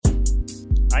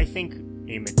I think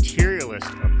a materialist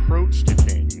approach to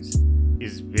things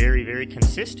is very, very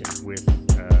consistent with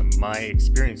my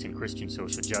experience in Christian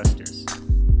social justice.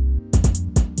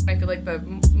 I feel like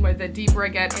the deeper I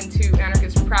get into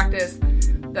anarchist practice,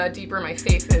 the deeper my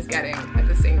faith is getting at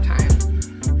the same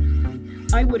time.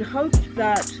 I would hope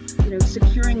that,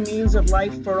 securing means of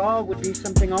life for all would be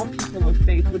something all people of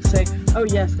faith would say, oh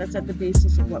yes, that's at the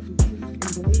basis of what we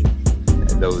believe.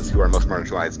 Those who are most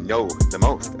marginalized know the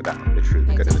most about the true,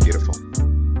 the good, and the beautiful.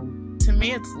 To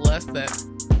me, it's less that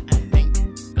I think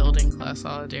building class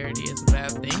solidarity is a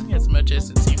bad thing, as much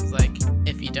as it seems like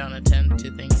if you don't attend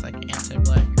to things like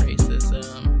anti-Black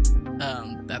racism,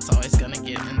 that's always going to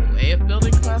get in the way of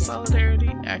building class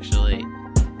solidarity, actually.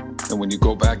 And when you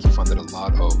go back, you find that a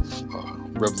lot of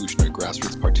revolutionary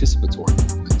grassroots participatory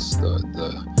movements, the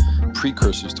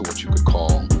precursors to what you could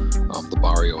call the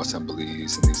barrio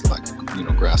assemblies and these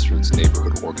grassroots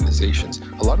neighborhood organizations,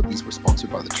 a lot of these were sponsored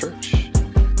by the church.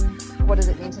 What does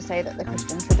it mean to say that the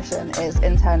Christian tradition is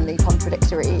internally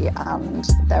contradictory and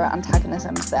there are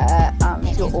antagonisms there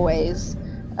and you're always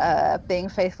being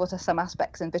faithful to some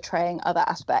aspects and betraying other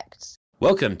aspects?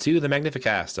 Welcome to The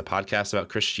Magnificast, a podcast about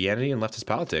Christianity and leftist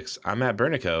politics. I'm Matt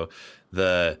Bernico,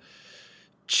 the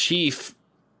chief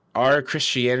Our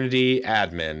Christianity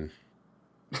admin.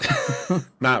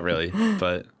 Not really,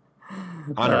 but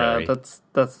honorary.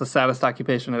 That's the saddest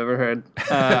occupation I've ever heard.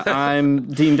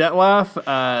 I'm Dean Detloff,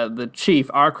 the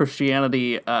chief Our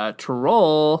Christianity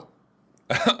troll.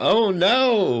 Oh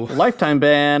no! Lifetime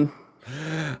ban.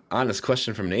 Honest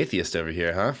question from an atheist over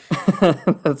here, huh?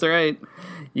 That's right.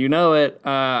 You know it.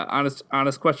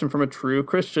 Honest question from a true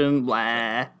Christian.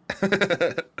 Blah.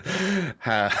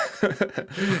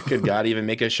 Could God even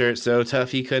make a shirt so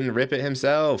tough he couldn't rip it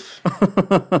himself?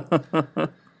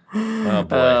 Oh,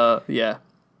 boy. Yeah.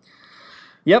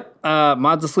 Yep.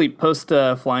 Mods asleep post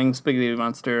flying spaghetti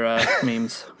monster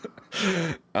memes.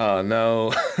 Oh,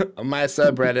 no. My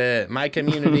subreddit. My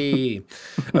community.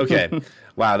 Okay.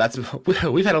 Wow,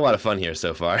 we've had a lot of fun here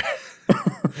so far.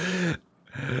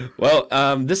 Well,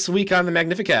 this week on the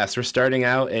Magnificast, we're starting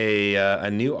out a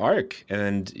new arc,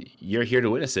 and you're here to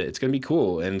witness it. It's going to be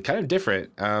cool and kind of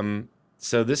different.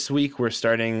 So this week, we're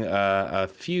starting a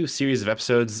few series of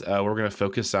episodes. We're going to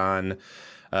focus on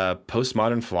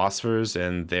postmodern philosophers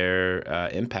and their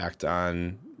impact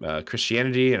on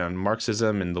Christianity and on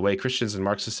Marxism and the way Christians and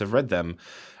Marxists have read them.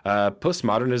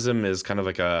 Postmodernism is kind of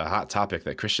like a hot topic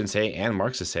that Christians hate and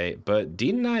Marxists hate, but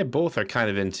Dean and I both are kind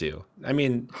of into. I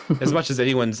mean, as much as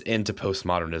anyone's into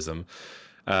postmodernism,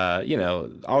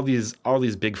 all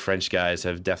these big French guys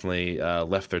have definitely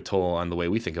left their toll on the way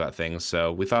we think about things.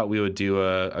 So we thought we would do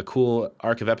a cool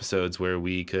arc of episodes where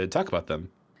we could talk about them.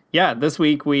 Yeah, this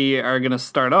week we are going to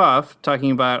start off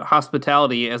talking about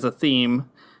hospitality as a theme.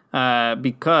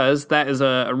 Because that is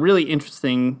a really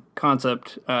interesting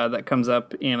concept that comes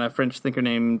up in a French thinker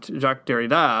named Jacques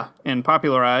Derrida and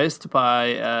popularized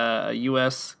by a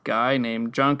U.S. guy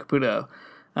named John Caputo.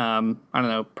 I don't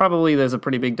know, probably there's a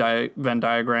pretty big Venn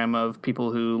diagram of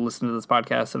people who listen to this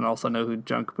podcast and also know who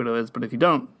John Caputo is, but if you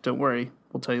don't worry,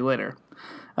 we'll tell you later.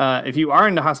 If you are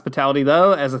into hospitality,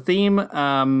 though, as a theme,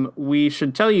 we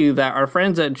should tell you that our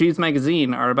friends at G's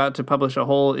Magazine are about to publish a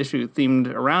whole issue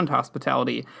themed around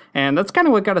hospitality. And that's kind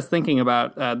of what got us thinking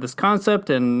about this concept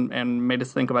and made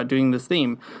us think about doing this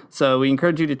theme. So we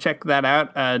encourage you to check that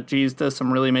out. G's does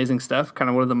some really amazing stuff, kind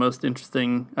of one of the most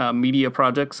interesting media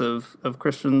projects of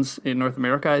Christians in North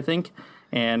America, I think.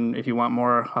 And if you want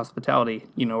more hospitality,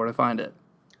 you know where to find it.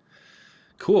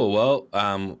 Cool. Well,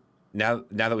 Now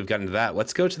that we've gotten to that,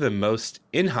 let's go to the most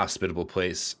inhospitable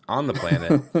place on the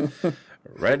planet,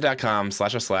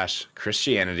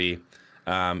 reddit.com/Christianity,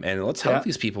 and let's help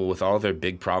these people with all their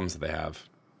big problems that they have.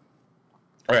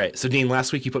 All right, so Dean,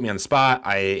 last week you put me on the spot.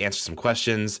 I answered some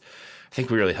questions. I think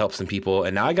we really helped some people,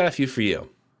 and now I got a few for you.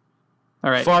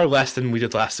 All right. Far less than we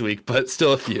did last week, but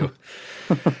still a few.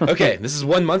 Okay, this is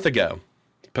 1 month ago.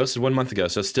 Posted 1 month ago,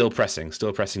 so still a pressing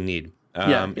need.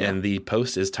 And the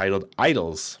post is titled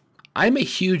Idols. I'm a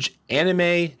huge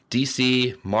anime,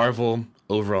 DC, Marvel,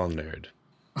 overall nerd.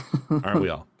 Aren't we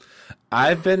all?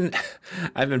 I've been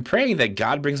praying that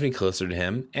God brings me closer to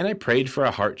him, and I prayed for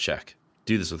a heart check.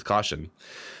 Do this with caution.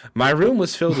 My room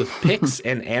was filled with pics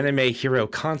and anime hero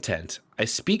content. I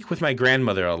speak with my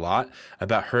grandmother a lot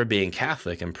about her being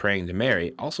Catholic and praying to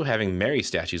Mary, also having Mary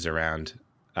statues around.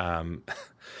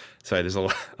 Sorry, there's a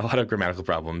lot of grammatical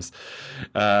problems.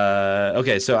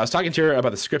 Okay, so I was talking to her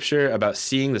about the scripture about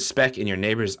seeing the speck in your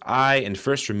neighbor's eye and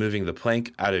first removing the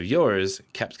plank out of yours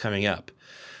kept coming up.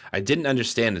 I didn't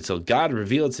understand until God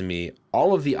revealed to me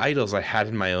all of the idols I had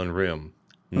in my own room.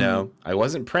 No, I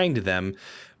wasn't praying to them,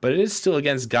 but it is still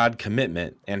against God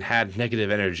commitment and had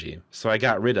negative energy. So I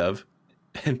got rid of,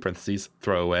 in parentheses,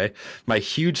 throwaway, my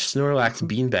huge Snorlax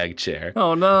beanbag chair.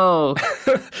 Oh no.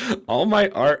 All my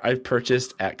art I've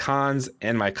purchased at cons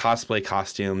and my cosplay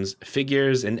costumes,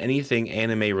 figures, and anything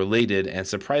anime related, and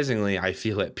surprisingly, I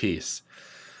feel at peace.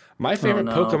 My favorite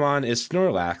Pokemon is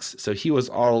Snorlax, so he was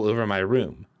all over my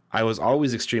room. I was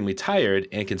always extremely tired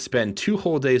and can spend 2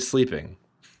 whole days sleeping.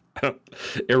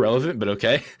 Irrelevant, but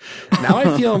okay. Now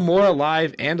I feel more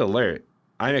alive and alert.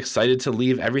 I'm excited to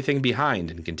leave everything behind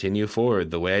and continue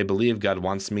forward the way I believe God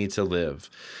wants me to live.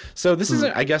 So this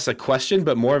isn't, I guess, a question,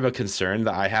 but more of a concern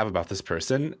that I have about this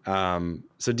person.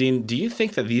 So Dean, do you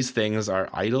think that these things are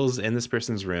idols in this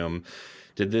person's room?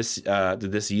 Did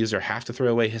this user have to throw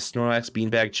away his Snorlax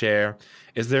beanbag chair?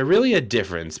 Is there really a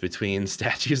difference between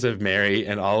statues of Mary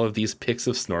and all of these pics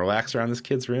of Snorlax around this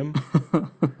kid's room?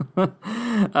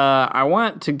 I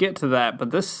want to get to that,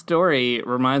 but this story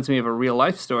reminds me of a real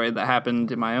life story that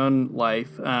happened in my own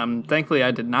life. Thankfully,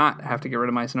 I did not have to get rid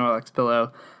of my Snorlax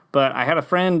pillow, but I had a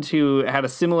friend who had a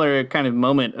similar kind of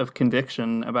moment of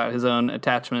conviction about his own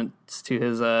attachments to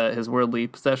his worldly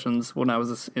possessions when I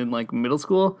was in like middle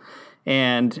school.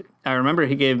 And I remember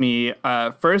he gave me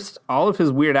first all of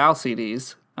his Weird Al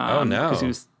CDs. Oh no! Because he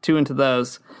was too into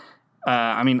those.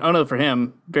 I mean, oh no for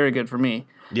him, very good for me.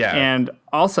 Yeah. And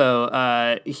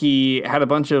also, he had a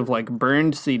bunch of like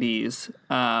burned CDs,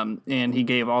 and he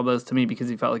gave all those to me because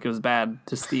he felt like it was bad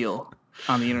to steal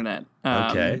on the internet.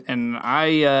 Okay. And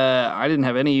I didn't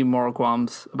have any moral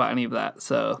qualms about any of that,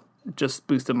 so it just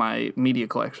boosted my media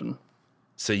collection.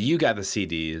 So you got the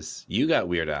CDs, you got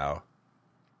Weird Al.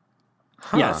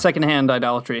 Huh. Yeah, secondhand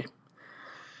idolatry.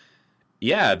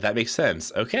 Yeah, that makes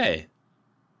sense. Okay.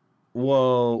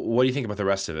 Well, what do you think about the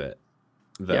rest of it,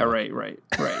 though? Yeah, right.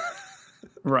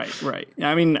 Right.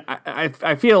 I mean,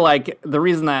 I feel like the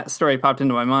reason that story popped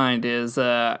into my mind is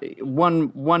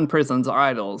one person's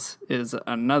idols is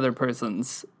another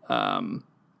person's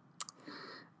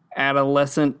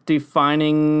adolescent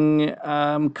defining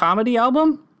comedy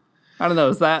album. I don't know.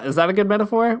 Is that a good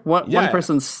metaphor? One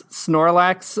person's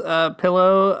Snorlax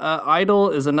pillow idol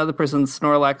is another person's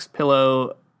Snorlax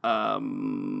pillow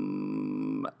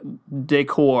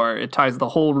decor. It ties the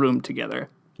whole room together.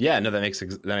 Yeah, no, that makes a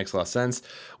lot of sense.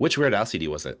 Which Weird Al CD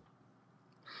was it?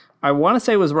 I want to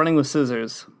say it was Running with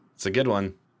Scissors. It's a good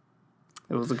one.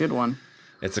 It was a good one.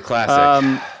 It's a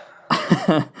classic.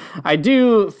 I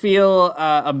do feel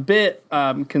a bit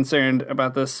concerned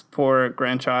about this poor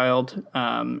grandchild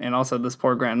and also this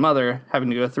poor grandmother having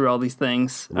to go through all these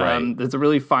things. Right. There's a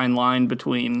really fine line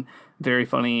between very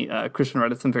funny Christian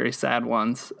Reddits and very sad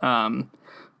ones.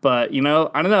 But, you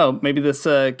know, I don't know. Maybe this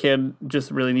kid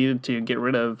just really needed to get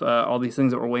rid of all these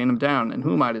things that were weighing him down. And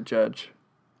who am I to judge?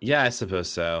 Yeah, I suppose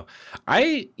so.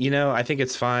 I think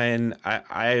it's fine.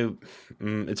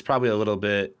 It's probably a little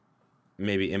bit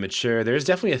maybe immature. There's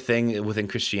definitely a thing within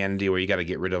Christianity where you got to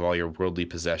get rid of all your worldly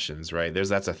possessions, right?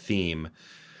 That's a theme.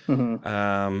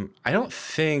 Mm-hmm. I don't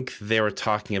think they were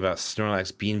talking about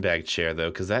Snorlax beanbag chair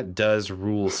though, because that does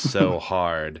rule so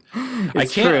hard.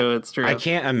 It's true. I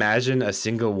can't imagine a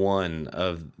single one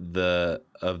of the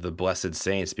blessed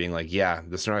saints being like, "Yeah,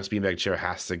 the Snorlax beanbag chair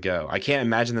has to go." I can't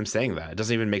imagine them saying that. It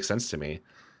doesn't even make sense to me.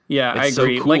 Yeah, I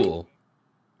agree. So cool. Like,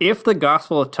 if the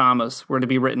Gospel of Thomas were to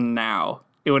be written now,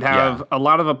 it would have a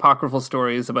lot of apocryphal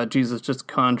stories about Jesus just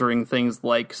conjuring things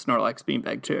like Snorlax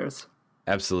beanbag chairs.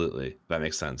 Absolutely. That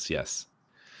makes sense. Yes.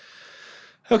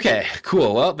 Okay,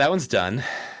 cool. Well, that one's done.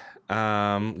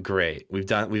 Great.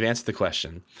 We've answered the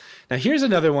question. Now here's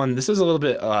another one. This is a little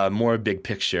bit more big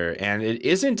picture, and it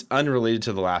isn't unrelated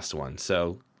to the last one.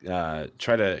 So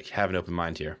try to have an open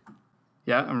mind here.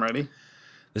 Yeah, I'm ready.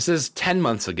 This is 10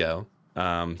 months ago.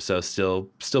 So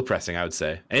still pressing, I would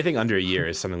say. Anything under a year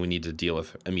is something we need to deal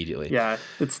with immediately. Yeah,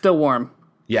 it's still warm.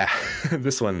 Yeah,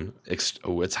 this one,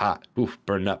 it's hot. Oof,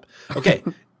 burning up. Okay,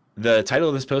 the title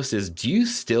of this post is, "Do you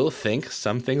still think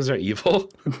some things are evil?"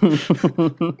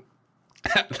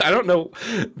 I don't know.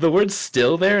 The word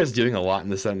 "still" there is doing a lot in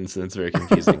the sentence, and it's very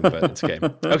confusing, but it's okay.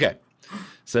 Okay,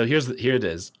 so here it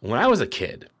is. When I was a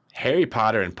kid, Harry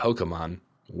Potter and Pokemon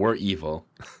were evil.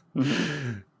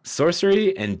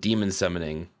 Sorcery and demon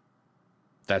summoning.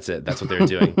 That's it. That's what they were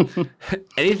doing.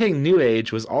 Anything New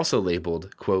Age was also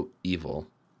labeled, quote, evil.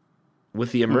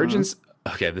 With the emergence...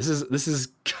 Okay, this is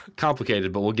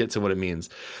complicated, but we'll get to what it means.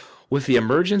 With the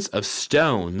emergence of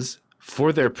stones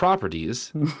for their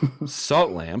properties,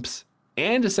 salt lamps,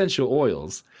 and essential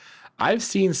oils, I've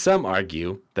seen some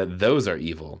argue that those are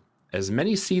evil, as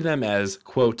many see them as,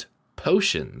 quote,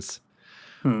 potions.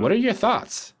 What are your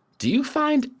thoughts? Do you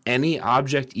find any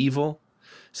object evil?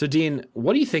 So, Dean,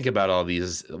 what do you think about all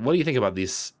these? What do you think about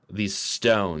these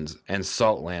stones and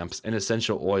salt lamps and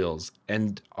essential oils?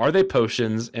 And are they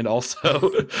potions? And also,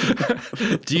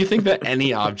 do you think that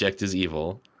any object is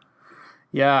evil?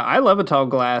 Yeah, I love a tall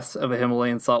glass of a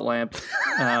Himalayan salt lamp.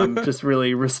 Just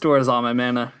really restores all my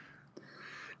mana.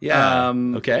 Yeah.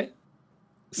 Okay.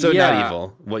 So not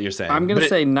evil, what you're saying. I'm going to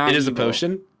say not evil. It is a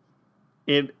potion?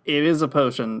 It is a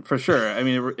potion, for sure. I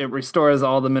mean, it restores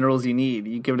all the minerals you need.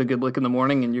 You give it a good lick in the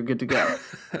morning, and you're good to go.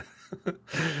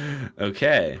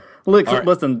 Okay.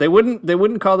 Listen, they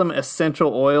wouldn't call them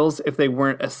essential oils if they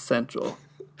weren't essential.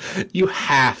 You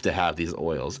have to have these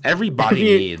oils. Every body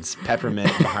needs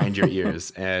peppermint behind your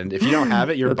ears, and if you don't have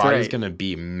it, your body's going to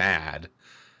be mad.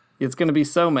 It's going to be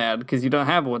so mad because you don't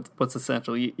have what's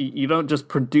essential. You don't just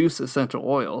produce essential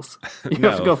oils. You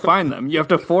have to go find them. You have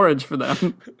to forage for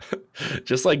them.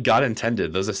 Just like God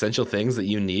intended, those essential things that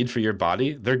you need for your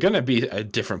body, they're going to be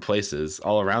at different places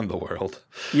all around the world.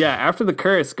 Yeah, after the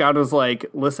curse, God was like,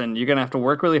 listen, you're going to have to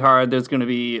work really hard. There's going to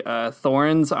be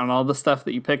thorns on all the stuff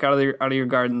that you pick out of your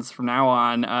gardens from now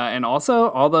on. And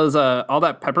also, all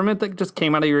that peppermint that just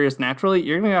came out of your ears naturally,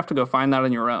 you're going to have to go find that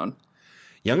on your own.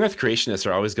 Young Earth creationists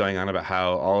are always going on about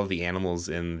how all of the animals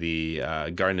in the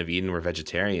Garden of Eden were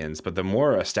vegetarians, but the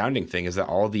more astounding thing is that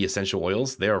all the essential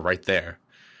oils, they are right there.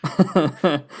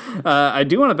 I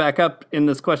do want to back up in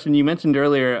this question. You mentioned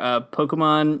earlier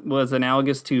Pokemon was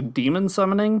analogous to demon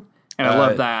summoning, and I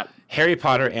love that. Harry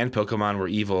Potter and Pokemon were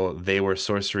evil. They were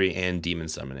sorcery and demon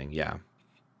summoning, yeah.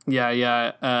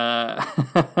 Yeah. I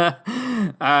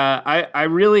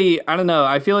don't know.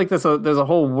 I feel like there's a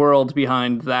whole world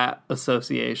behind that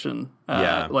association.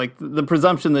 Like the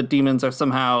presumption that demons are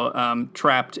somehow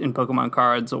trapped in Pokemon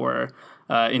cards or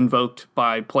invoked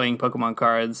by playing Pokemon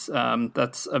cards.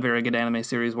 That's a very good anime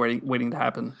series waiting to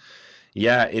happen.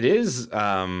 Yeah, it is.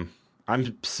 I'm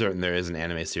certain there is an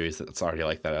anime series that's already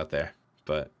like that out there.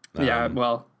 But yeah,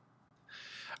 well.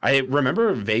 I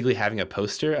remember vaguely having a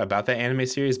poster about that anime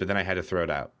series, but then I had to throw it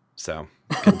out. So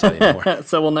I couldn't tell you anymore.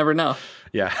 So we'll never know.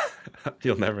 Yeah,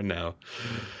 you'll never know.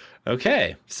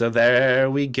 Okay, so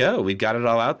there we go. We've got it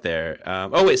all out there.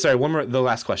 The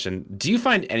last question. Do you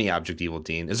find any object evil,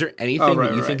 Dean? Is there anything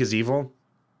that you think is evil?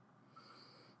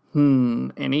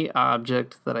 Any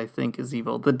object that I think is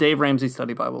evil. The Dave Ramsey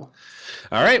Study Bible.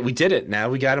 All right, we did it. Now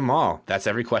we got them all. That's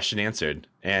every question answered.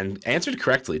 And answered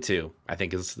correctly, too, I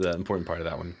think is the important part of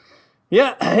that one.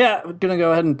 Yeah. I'm going to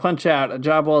go ahead and punch out. A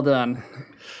job well done.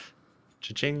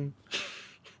 Cha-ching.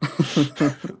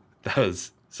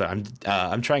 So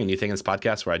I'm trying a new thing in this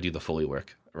podcast where I do the Foley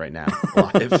work right now,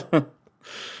 live.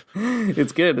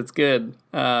 It's good.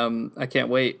 I can't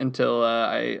wait until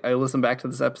I listen back to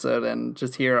this episode and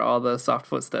just hear all the soft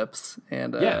footsteps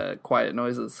and quiet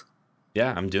noises.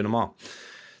 Yeah, I'm doing them all.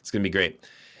 It's gonna be great.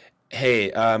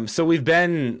 Hey, so we've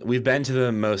been to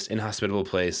the most inhospitable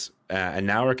place, and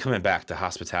now we're coming back to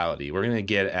hospitality. We're gonna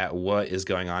get at what is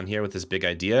going on here with this big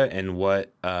idea and what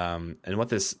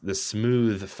this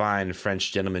smooth, fine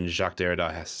French gentleman Jacques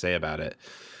Derrida has to say about it.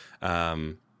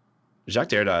 Jacques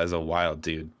Derrida is a wild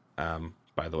dude.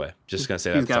 By the way, just gonna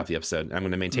say that at the top of the episode. I'm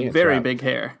gonna maintain it. Very big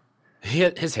hair.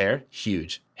 His hair,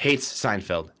 huge. Hates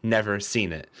Seinfeld. Never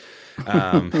seen it.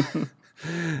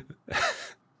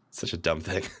 Such a dumb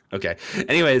thing. Okay.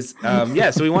 Anyways, so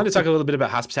we wanted to talk a little bit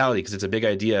about hospitality because it's a big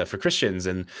idea for Christians.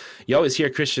 And you always hear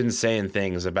Christians saying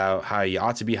things about how you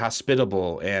ought to be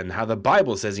hospitable and how the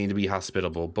Bible says you need to be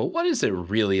hospitable. But what does it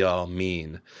really all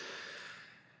mean?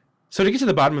 So to get to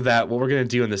the bottom of that, what we're going to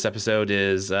do in this episode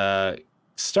is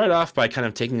start off by kind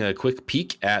of taking a quick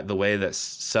peek at the way that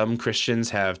some Christians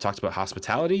have talked about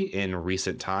hospitality in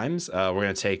recent times. We're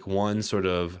going to take one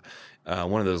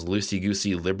of those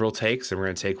loosey-goosey liberal takes, and we're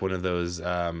going to take one of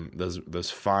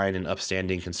those fine and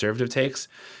upstanding conservative takes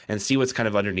and see what's kind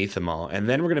of underneath them all. And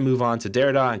then we're going to move on to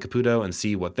Derrida and Caputo and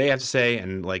see what they have to say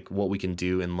and like what we can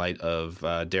do in light of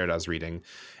Derrida's reading.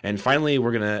 And finally,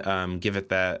 we're going to give it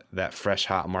that fresh,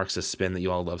 hot Marxist spin that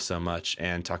you all love so much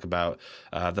and talk about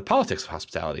the politics of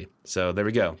hospitality. So there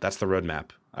we go. That's the roadmap.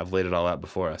 I've laid it all out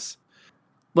before us.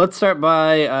 Let's start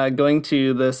by going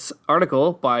to this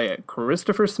article by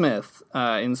Christopher Smith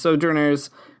in Sojourners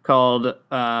called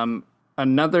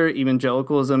Another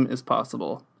Evangelicalism is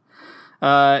Possible.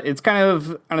 It's kind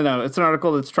of, I don't know, it's an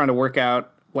article that's trying to work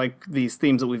out like these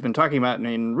themes that we've been talking about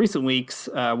in recent weeks,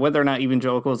 whether or not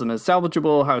evangelicalism is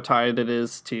salvageable, how tied it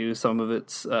is to some of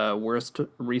its worst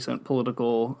recent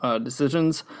political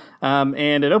decisions.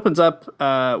 And it opens up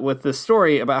with this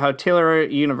story about how Taylor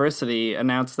University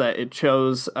announced that it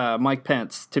chose Mike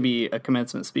Pence to be a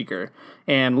commencement speaker.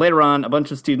 And later on, a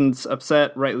bunch of students,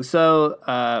 upset, rightly so,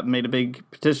 made a big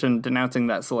petition denouncing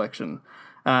that selection.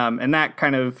 And that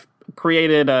kind of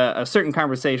created a certain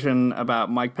conversation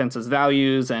about Mike Pence's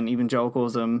values and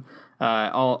evangelicalism,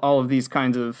 all of these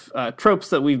kinds of tropes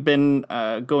that we've been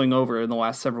going over in the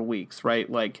last several weeks, right?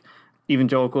 Like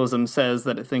evangelicalism says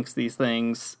that it thinks these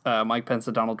things. Mike Pence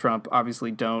and Donald Trump obviously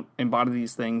don't embody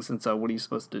these things, and so what are you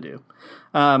supposed to do?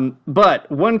 But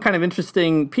one kind of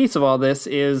interesting piece of all this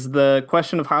is the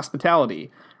question of hospitality,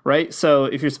 right? So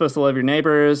if you're supposed to love your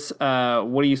neighbors, what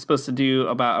are you supposed to do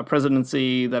about a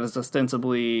presidency that is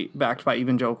ostensibly backed by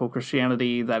evangelical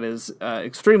Christianity that is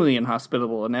extremely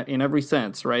inhospitable in every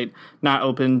sense, right? Not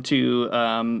open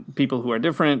to people who are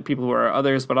different, people who are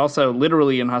others, but also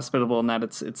literally inhospitable in that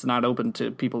it's not open to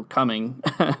people coming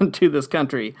to this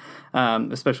country,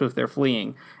 especially if they're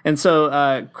fleeing. And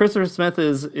so Christopher Smith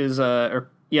is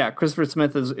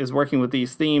working with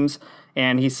these themes,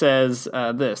 and he says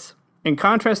this. In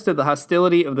contrast to the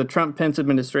hostility of the Trump-Pence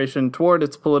administration toward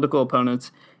its political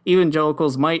opponents,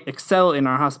 evangelicals might excel in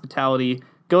our hospitality,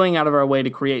 going out of our way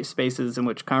to create spaces in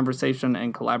which conversation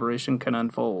and collaboration can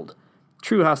unfold.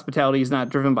 True hospitality is not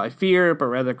driven by fear, but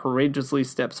rather courageously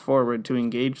steps forward to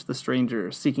engage the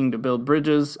stranger, seeking to build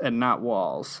bridges and not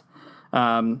walls.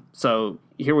 So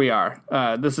here we are.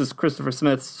 This is Christopher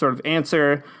Smith's sort of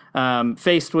answer.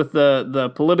 Faced with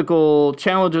the political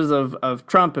challenges of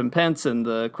Trump and Pence and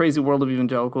the crazy world of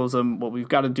evangelicalism, what we've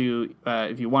got to do,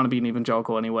 if you want to be an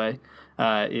evangelical anyway,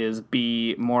 is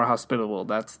be more hospitable.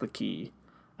 That's the key.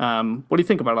 What do you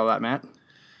think about all that, Matt?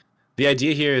 The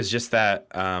idea here is just that,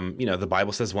 the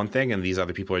Bible says one thing and these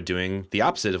other people are doing the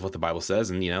opposite of what the Bible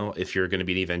says. And, if you're going to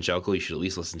be an evangelical, you should at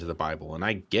least listen to the Bible. And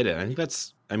I get it. I think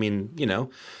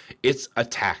it's a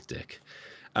tactic.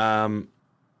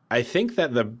 I think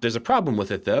that there's a problem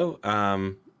with it, though.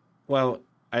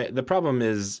 The problem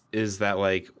is that,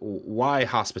 like, why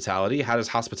hospitality? How does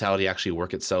hospitality actually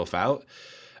work itself out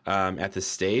at this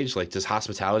stage? Like, does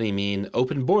hospitality mean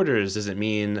open borders? Does it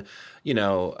mean,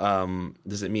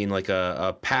 like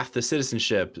a path to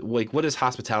citizenship? Like, what does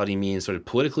hospitality mean, sort of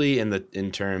politically,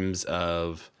 in terms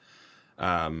of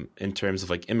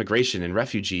like immigration and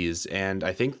refugees? And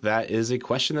I think that is a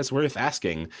question that's worth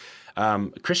asking.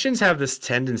 Christians have this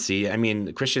tendency,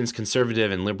 Christians, conservative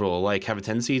and liberal alike, have a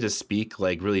tendency to speak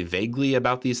like really vaguely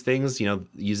about these things,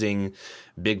 using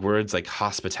big words like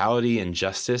hospitality and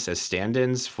justice as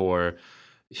stand-ins for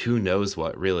who knows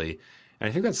what, really. And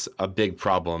I think that's a big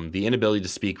problem. The inability to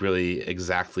speak really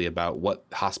exactly about what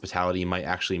hospitality might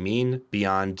actually mean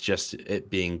beyond just it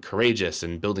being courageous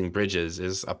and building bridges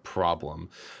is a problem.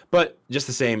 But just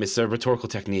the same, it's a rhetorical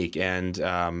technique. And,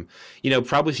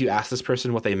 probably if you ask this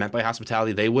person what they meant by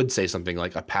hospitality, they would say something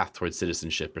like a path towards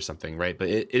citizenship or something, right? But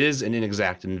it is an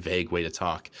inexact and vague way to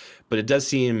talk. But it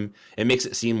makes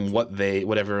it seem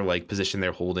whatever like position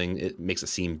they're holding, it makes it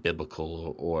seem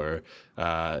biblical or,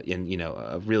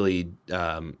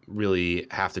 really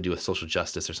have to do with social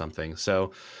justice or something.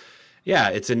 So, yeah,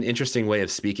 it's an interesting way of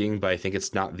speaking, but I think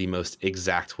it's not the most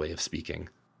exact way of speaking.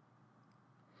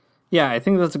 Yeah, I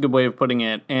think that's a good way of putting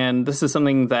it. And this is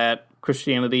something that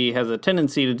Christianity has a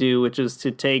tendency to do, which is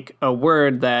to take a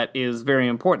word that is very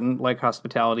important, like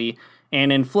hospitality,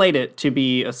 and inflate it to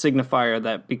be a signifier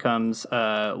that becomes,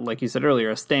 like you said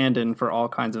earlier, a stand-in for all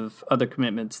kinds of other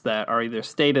commitments that are either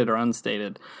stated or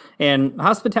unstated. And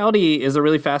hospitality is a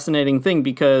really fascinating thing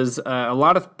because a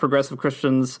lot of progressive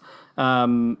Christians,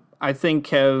 I think,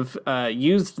 have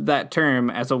used that term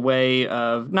as a way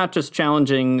of not just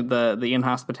challenging the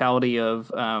inhospitality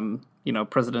of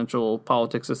presidential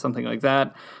politics or something like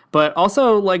that, but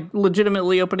also like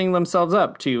legitimately opening themselves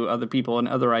up to other people and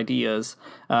other ideas.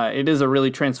 It is a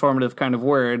really transformative kind of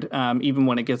word, even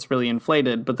when it gets really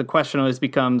inflated. But the question always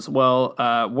becomes, well,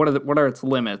 what are its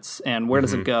limits, and where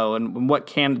does it go, and what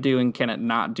can it do and can it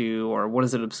not do, or what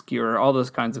does it obscure? All those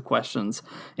kinds of questions.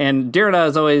 And Derrida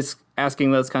is always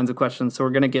asking those kinds of questions, so we're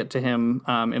going to get to him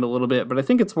in a little bit. But I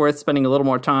think it's worth spending a little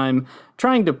more time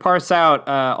trying to parse out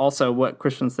also what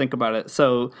Christians think about it.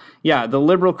 So, yeah, the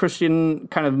liberal Christian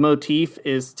kind of motif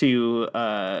is to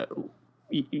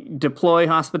deploy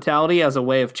hospitality as a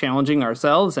way of challenging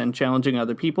ourselves and challenging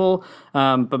other people.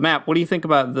 But Matt, what do you think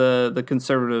about the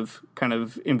conservative kind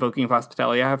of invoking of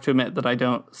hospitality? I have to admit that I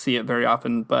don't see it very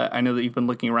often, but I know that you've been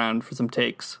looking around for some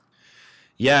takes.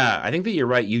 Yeah, I think that you're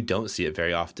right. You don't see it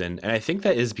very often. And I think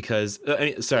that is because,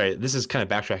 this is kind of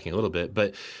backtracking a little bit,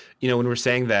 but, when we're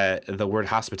saying that the word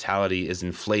hospitality is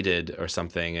inflated or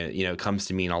something, it comes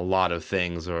to mean a lot of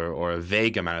things or a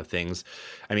vague amount of things.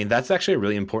 That's actually a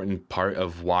really important part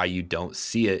of why you don't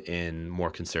see it in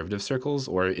more conservative circles,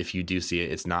 or if you do see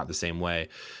it, it's not the same way.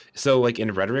 So like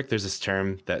in rhetoric, there's this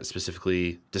term that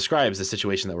specifically describes the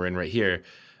situation that we're in right here.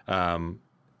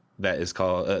 that is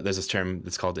called there's this term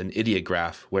that's called an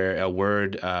ideograph, where a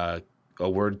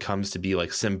word comes to be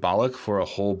like symbolic for a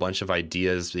whole bunch of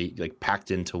ideas like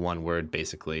packed into one word,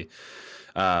 basically.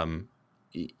 Daryl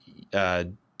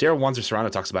Wanzer Serrano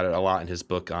talks about it a lot in his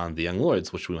book on the Young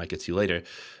Lords, which we might get to later.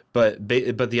 But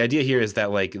the idea here is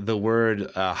that like the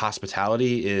word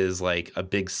hospitality is like a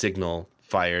big signal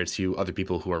fire to other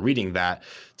people who are reading that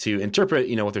to interpret,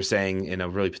 what they're saying in a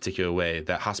really particular way,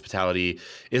 that hospitality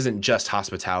isn't just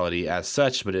hospitality as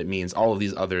such, but it means all of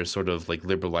these other sort of like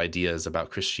liberal ideas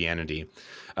about Christianity.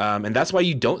 And that's why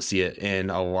you don't see it in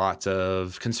a lot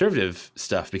of conservative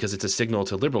stuff, because it's a signal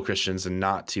to liberal Christians and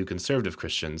not to conservative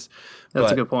Christians.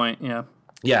 That's a good point. Yeah.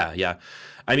 Yeah.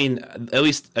 I mean, at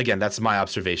least, again, that's my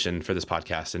observation for this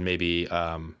podcast. And maybe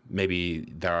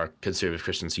there are conservative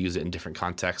Christians who use it in different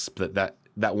contexts, but that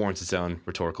warrants its own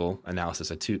rhetorical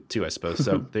analysis too, I suppose.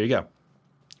 So there you go.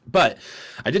 But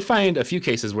I did find a few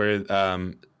cases where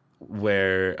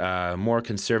more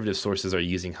conservative sources are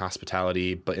using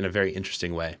hospitality, but in a very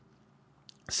interesting way.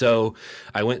 So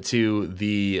I went to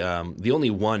the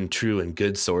only one true and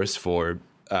good source for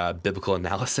biblical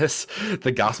analysis,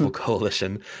 the Gospel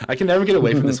Coalition. I can never get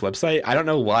away from this website. I don't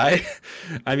know why.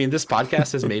 I mean, this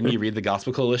podcast has made me read the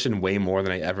Gospel Coalition way more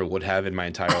than I ever would have in my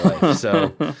entire life.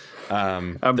 So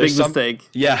a big mistake.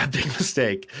 Yeah, a big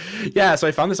mistake. Yeah, so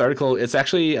I found this article. It's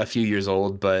actually a few years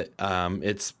old, but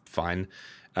it's fine.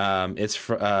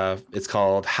 It's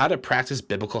called "How to Practice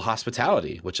Biblical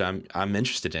Hospitality," which I'm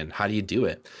interested in. How do you do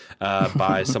it?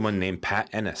 By someone named Pat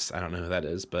Ennis. I don't know who that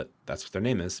is, but that's what their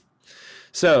name is.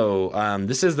 So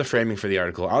this is the framing for the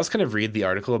article. I'll just kind of read the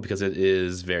article because it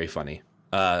is very funny.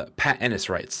 Pat Ennis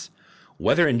writes,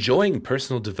 "Whether enjoying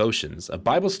personal devotions, a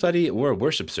Bible study, or a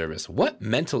worship service, what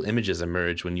mental images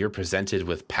emerge when you're presented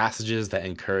with passages that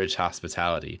encourage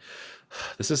hospitality?"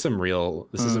 This is some real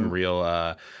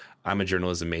I'm a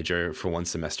journalism major for one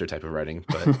semester type of writing,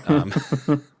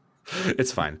 but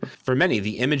it's fine. For many,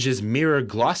 the images mirror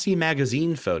glossy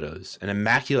magazine photos, an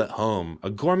immaculate home,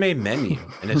 a gourmet menu,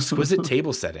 an exquisite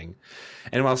table setting.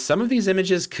 And while some of these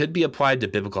images could be applied to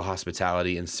biblical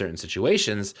hospitality in certain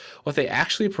situations, what they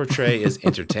actually portray is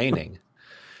entertaining.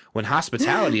 When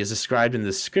hospitality is described in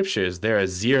the scriptures, there are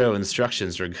zero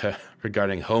instructions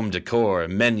regarding home decor,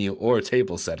 menu, or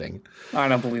table setting. I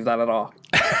don't believe that at all.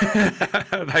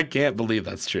 I can't believe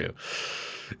that's true.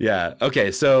 Yeah.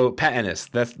 Okay. So Pat Ennis,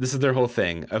 this is their whole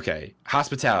thing. Okay.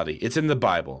 Hospitality. It's in the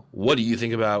Bible. What do you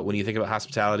think about when you think about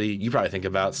hospitality? You probably think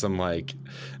about some like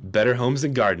Better Homes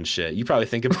and Garden shit. You probably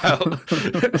think about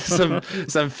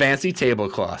some fancy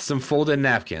tablecloths, some folded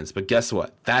napkins. But guess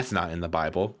what? That's not in the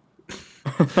Bible.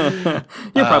 You're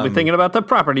probably thinking about the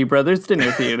Property Brothers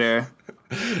Dinner Theater.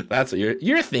 That's what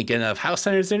you're thinking of. House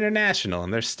Hunters International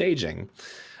and their staging.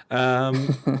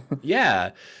 Yeah.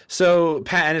 So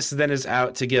Pat Ennis then is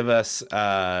out to give us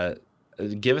the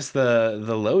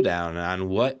lowdown on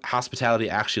what hospitality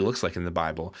actually looks like in the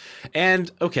Bible.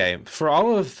 And okay, for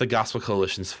all of the Gospel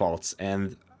Coalition's faults,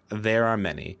 and there are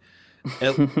many,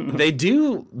 they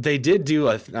did do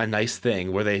a nice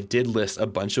thing where they did list a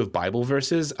bunch of Bible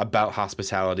verses about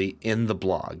hospitality in the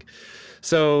blog.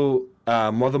 So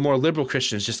while the more liberal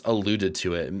Christians just alluded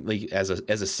to it like, as a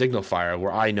signifier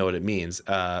where I know what it means,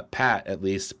 Pat at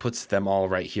least puts them all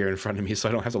right here in front of me so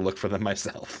I don't have to look for them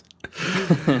myself.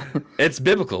 It's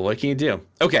biblical. What can you do?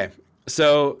 Okay,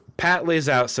 so Pat lays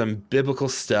out some biblical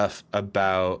stuff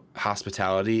about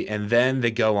hospitality, and then they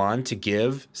go on to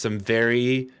give some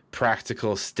very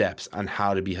practical steps on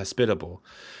how to be hospitable.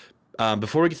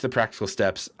 Before we get to the practical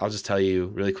steps, I'll just tell you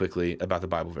really quickly about the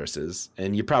Bible verses.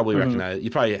 And you probably recognize, you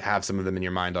probably have some of them in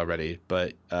your mind already,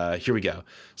 but here we go.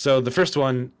 So the first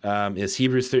one is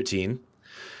Hebrews 13.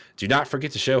 "Do not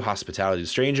forget to show hospitality to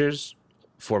strangers,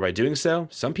 for by doing so,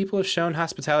 some people have shown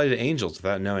hospitality to angels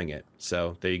without knowing it."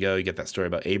 So there you go. You get that story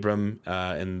about Abram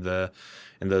in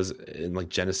like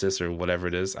Genesis or whatever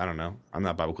it is. I don't know. I'm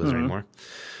not a Bible quizzer anymore.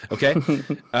 Okay.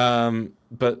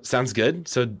 But sounds good.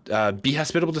 So be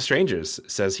hospitable to strangers,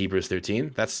 says Hebrews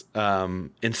 13. That's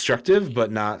instructive,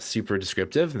 but not super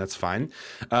descriptive, and that's fine.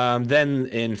 Then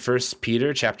in 1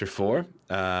 Peter chapter 4,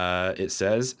 it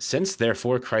says, "Since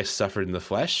therefore Christ suffered in the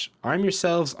flesh, arm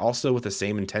yourselves also with the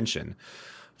same intention.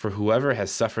 For whoever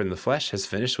has suffered in the flesh has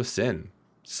finished with sin,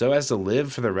 so as to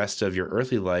live for the rest of your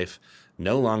earthly life,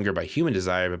 no longer by human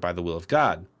desire, but by the will of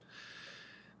God.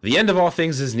 The end of all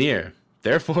things is near.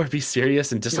 Therefore, be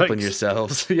serious and discipline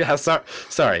yourselves." Yeah,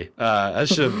 sorry. I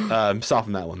should have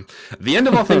softened that one. "The end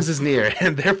of all things is near,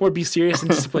 and therefore be serious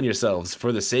and discipline yourselves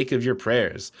for the sake of your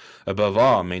prayers. Above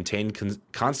all, maintain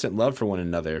constant love for one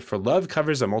another, for love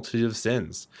covers a multitude of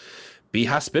sins. Be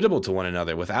hospitable to one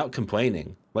another without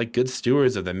complaining. Like good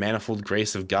stewards of the manifold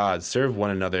grace of God, serve one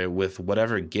another with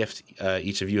whatever gift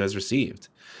each of you has received.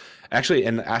 Actually,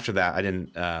 and after that, I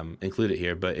didn't include it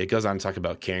here, but it goes on to talk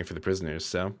about caring for the prisoners.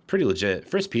 So pretty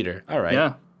legit. 1 Peter. All right.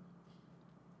 Yeah.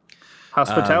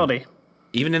 Hospitality.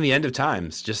 Even in the end of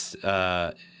times, just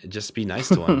be nice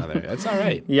to one another. That's all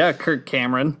right. Yeah, Kirk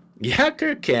Cameron. Yeah,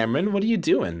 Kirk Cameron, what are you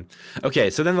doing? Okay,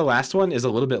 so then the last one is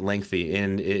a little bit lengthy,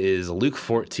 and it is Luke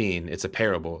 14. It's a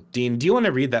parable. Dean, do you want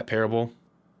to read that parable?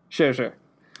 Sure.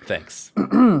 Thanks.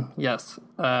 Yes,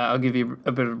 I'll give you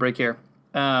a bit of a break here.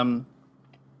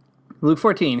 Luke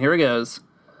 14, here it goes.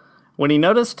 When he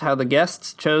noticed how the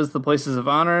guests chose the places of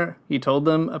honor, he told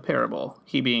them a parable,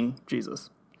 he being Jesus.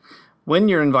 When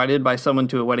you're invited by someone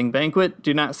to a wedding banquet,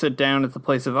 do not sit down at the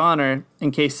place of honor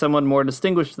in case someone more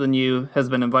distinguished than you has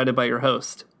been invited by your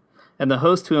host. And the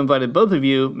host who invited both of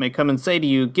you may come and say to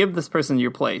you, give this person your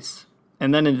place.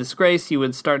 And then in disgrace you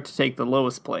would start to take the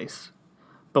lowest place.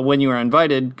 But when you are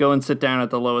invited, go and sit down at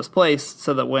the lowest place,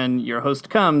 so that when your host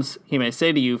comes, he may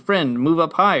say to you, friend, move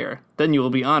up higher. Then you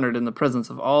will be honored in the presence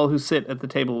of all who sit at the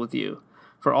table with you.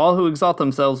 For all who exalt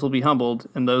themselves will be humbled,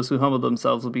 and those who humble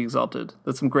themselves will be exalted.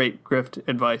 That's some great grift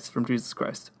advice from Jesus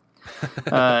Christ.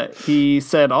 He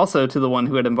said also to the one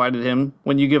who had invited him,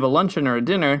 when you give a luncheon or a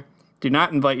dinner, do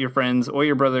not invite your friends or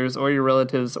your brothers or your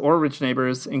relatives or rich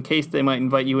neighbors, in case they might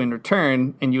invite you in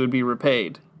return, and you would be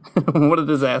repaid. What a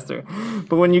disaster.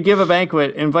 But when you give a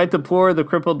banquet, invite the poor, the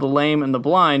crippled, the lame, and the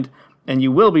blind, and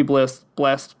you will be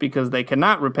blessed because they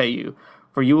cannot repay you,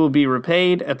 for you will be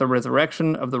repaid at the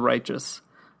resurrection of the righteous.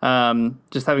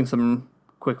 Just having some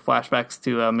quick flashbacks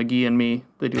to McGee and Me.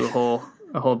 They do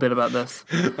a whole bit about this.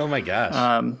 Oh my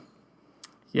gosh.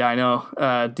 Yeah, I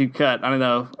know. Deep cut. I don't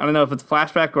know if it's a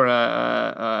flashback or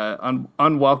a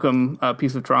unwelcome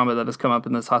piece of trauma that has come up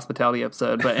in this hospitality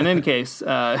episode. But in any case,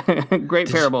 great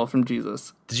parable from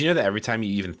Jesus. Did you know that every time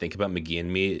you even think about McGee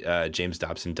and Me, James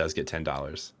Dobson does get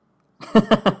 $10?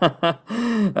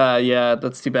 Yeah,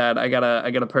 that's too bad. I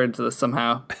gotta purge this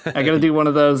somehow. I gotta do one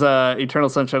of those Eternal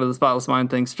Sunshine of the Spotless Mind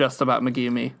things just about McGee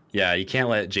and Me. Yeah, you can't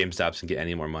let James Dobson get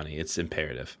any more money. It's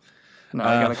imperative. No,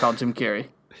 I gotta call Jim Carrey.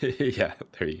 Yeah,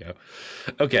 there you go.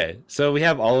 Okay, so we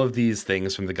have all of these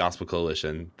things from the Gospel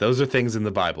Coalition. Those are things in the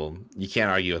Bible. You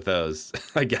can't argue with those,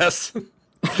 I guess.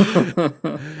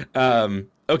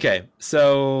 Okay,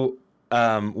 so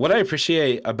what I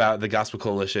appreciate about the Gospel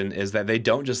Coalition is that they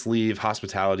don't just leave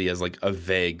hospitality as like a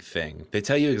vague thing. They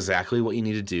tell you exactly what you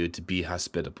need to do to be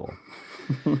hospitable.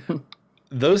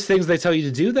 Those things they tell you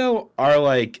to do, though, are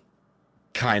like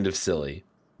kind of silly,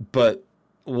 but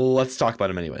well, let's talk about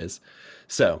them anyways.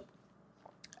 So,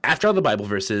 after all the Bible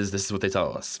verses, this is what they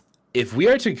tell us. If we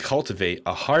are to cultivate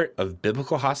a heart of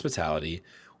biblical hospitality,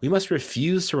 we must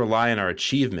refuse to rely on our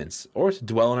achievements or to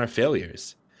dwell on our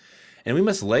failures. And we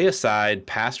must lay aside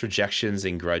past rejections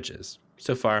and grudges.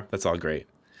 So far, that's all great.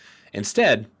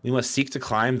 Instead, we must seek to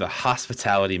climb the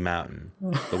hospitality mountain.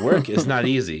 The work is not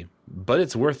easy, but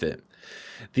it's worth it.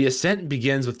 The ascent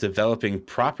begins with developing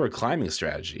proper climbing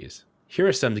strategies. Here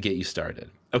are some to get you started.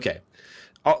 Okay.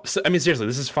 So, I mean, seriously,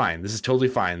 this is fine. This is totally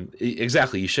fine.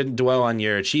 Exactly. You shouldn't dwell on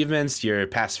your achievements, your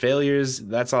past failures.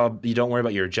 That's all. You don't worry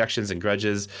about your rejections and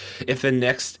grudges. If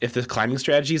the climbing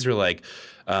strategies were like,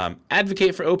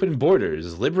 advocate for open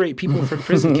borders, liberate people from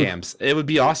prison camps, it would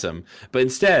be awesome. But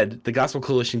instead, the Gospel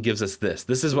Coalition gives us this.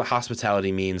 This is what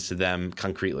hospitality means to them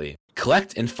concretely.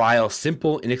 Collect and file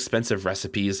simple, inexpensive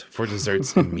recipes for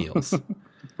desserts and meals.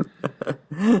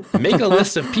 Make a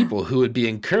list of people who would be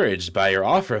encouraged by your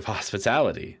offer of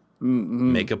hospitality.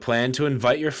 Mm-hmm. Make a plan to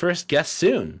invite your first guest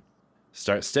soon.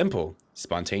 Start simple.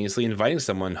 Spontaneously inviting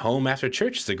someone home after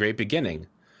church is a great beginning.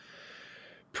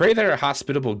 Pray that our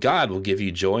hospitable God will give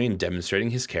you joy in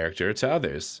demonstrating his character to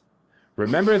others.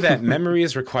 Remember that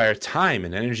memories require time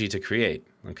and energy to create.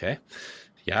 Okay?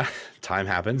 Yeah, time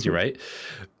happens, you're right.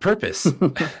 Purpose.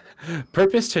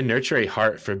 Purpose to nurture a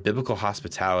heart for biblical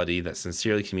hospitality that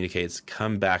sincerely communicates,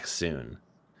 come back soon.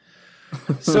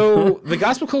 So the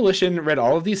Gospel Coalition read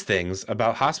all of these things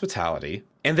about hospitality,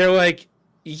 and they're like,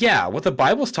 yeah, what the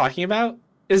Bible's talking about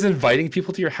is inviting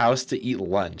people to your house to eat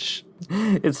lunch.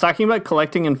 It's talking about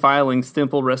collecting and filing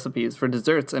simple recipes for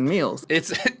desserts and meals.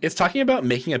 It's talking about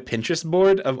making a Pinterest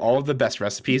board of all of the best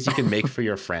recipes you can make for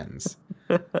your friends.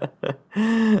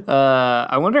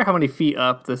 I wonder how many feet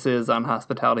up this is on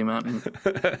Hospitality Mountain.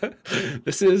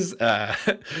 This is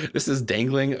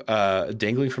dangling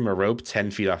from a rope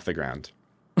 10 feet off the ground.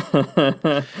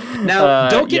 Now,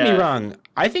 don't get me wrong.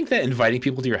 I think that inviting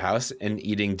people to your house and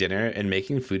eating dinner and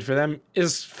making food for them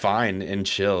is fine and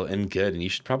chill and good, and you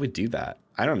should probably do that.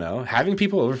 I don't know. Having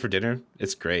people over for dinner,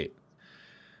 it's great.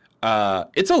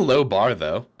 It's a low bar,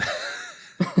 though.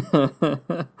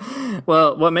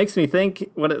 Well, what makes me think,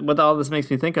 what all this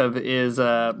makes me think of is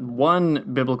one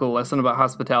biblical lesson about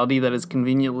hospitality that is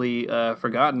conveniently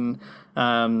forgotten.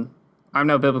 I'm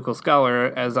no biblical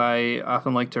scholar, as I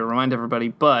often like to remind everybody,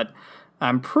 but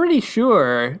I'm pretty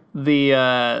sure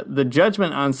the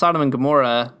judgment on Sodom and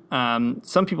Gomorrah,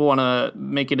 some people want to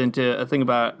make it into a thing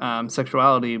about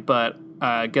sexuality, but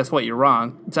guess what? You're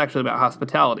wrong. It's actually about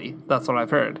hospitality. That's what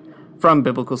I've heard from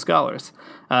biblical scholars.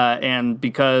 And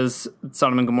because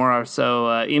Sodom and Gomorrah are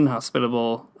so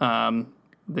inhospitable,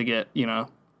 they get, the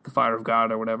fire of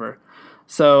God or whatever.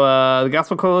 So the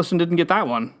Gospel Coalition didn't get that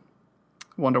one.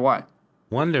 Wonder why.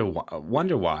 Wonder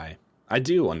why. I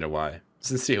do wonder why.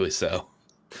 Sincerely so.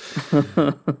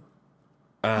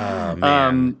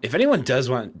 Man. If anyone does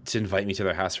want to invite me to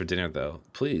their house for dinner, though,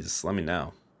 please let me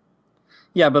know.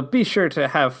 Yeah, but be sure to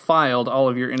have filed all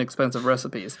of your inexpensive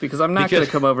recipes, because I'm not going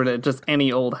to come over to just any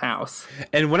old house.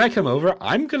 And when I come over,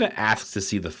 I'm going to ask to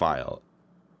see the file.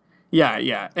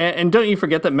 Yeah. And don't you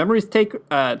forget that memories take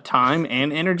time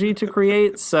and energy to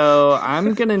create, so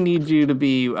I'm going to need you to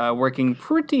be working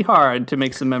pretty hard to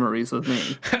make some memories with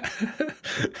me.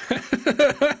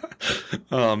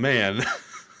 Oh, man.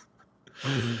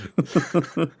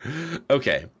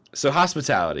 Okay, so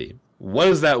hospitality. What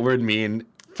does that word mean?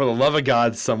 For the love of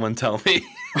God, someone tell me.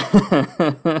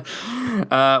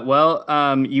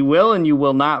 You will and you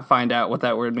will not find out what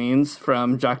that word means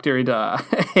from Jacques Derrida,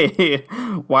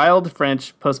 a wild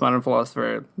French postmodern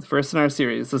philosopher. The first in our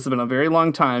series. This has been a very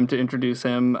long time to introduce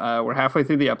him. We're halfway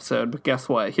through the episode, but guess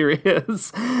what? Here he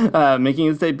is, making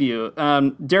his debut.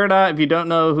 Derrida, if you don't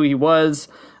know who he was,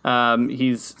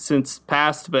 he's since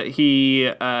passed, but he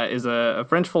is a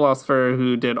French philosopher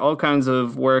who did all kinds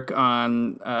of work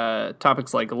on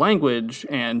topics like language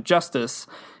and justice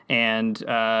and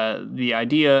the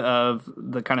idea of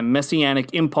the kind of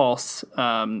messianic impulse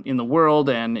in the world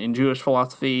and in Jewish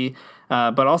philosophy,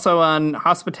 but also on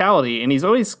hospitality. And he's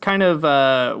always kind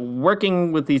of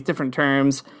working with these different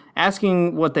terms,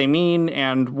 asking what they mean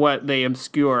and what they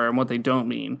obscure and what they don't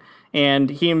mean. And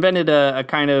he invented a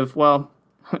kind of,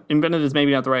 invented is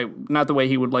maybe not the way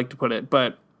he would like to put it,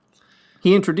 but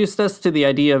he introduced us to the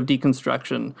idea of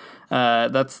deconstruction.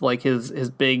 That's like his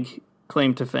big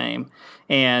claim to fame.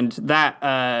 And that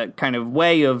kind of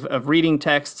way of reading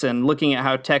texts and looking at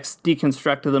how texts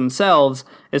deconstruct themselves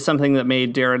is something that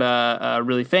made Derrida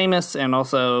really famous and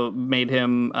also made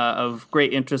him of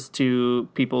great interest to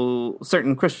people,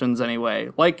 certain Christians anyway,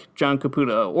 like John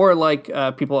Caputo, or like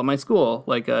people at my school,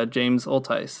 like James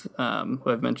Oltice, who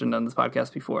I've mentioned on this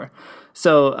podcast before.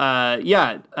 So,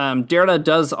 Derrida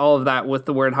does all of that with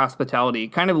the word hospitality,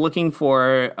 kind of looking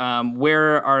for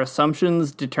where our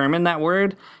assumptions determine that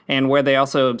word and where they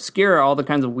also obscure all the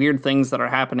kinds of weird things that are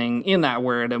happening in that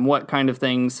word and what kind of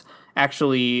things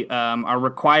actually are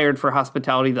required for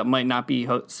hospitality that might not be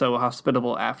so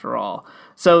hospitable after all.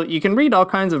 So you can read all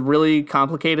kinds of really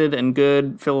complicated and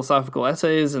good philosophical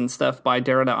essays and stuff by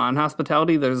Derrida on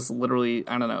hospitality. There's literally,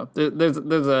 I don't know, there's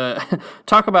a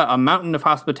talk about a mountain of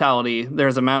hospitality.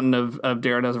 There's a mountain of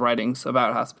Derrida's writings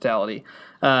about hospitality.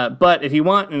 But if you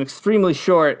want an extremely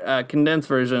short, condensed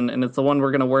version, and it's the one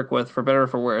we're going to work with for better or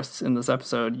for worse in this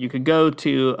episode, you could go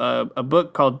to a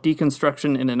book called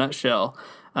Deconstruction in a Nutshell.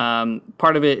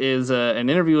 Part of it is an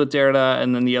interview with Derrida,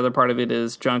 and then the other part of it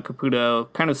is John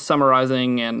Caputo kind of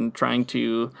summarizing and trying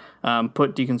to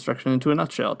put deconstruction into a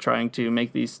nutshell, trying to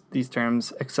make these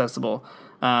terms accessible.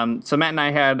 So Matt and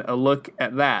I had a look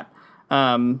at that.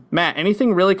 Matt,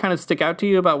 anything really kind of stick out to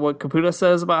you about what Caputo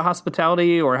says about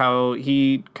hospitality, or how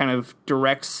he kind of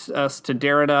directs us to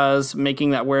Derrida's making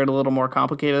that word a little more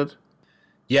complicated?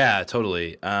 Yeah,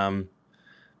 totally.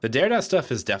 The Derrida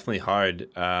stuff is definitely hard,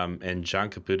 and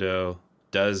John Caputo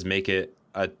does make it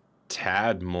a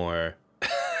tad more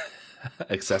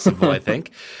accessible, I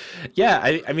think. Yeah,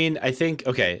 I think,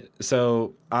 okay,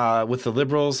 so with the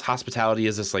liberals, hospitality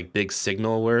is this like big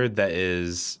signal word that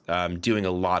is doing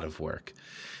a lot of work.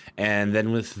 And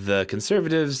then with the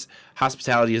conservatives,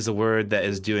 hospitality is a word that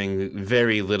is doing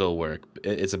very little work.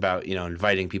 It's about,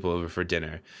 inviting people over for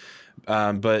dinner.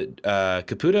 But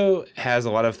Caputo has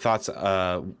a lot of thoughts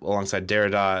alongside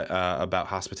Derrida about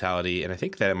hospitality, and I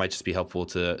think that it might just be helpful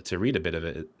to read a bit of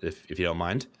it, if you don't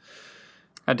mind.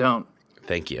 I don't.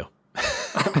 Thank you.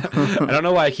 I don't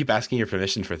know why I keep asking your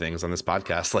permission for things on this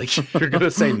podcast. Like, you're going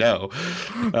to say no.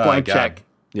 Blank check.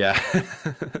 Yeah.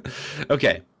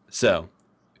 Okay, so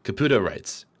Caputo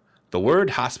writes, "The word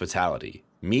hospitality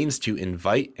means to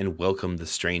invite and welcome the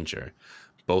stranger,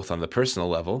 both on the personal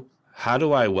level, how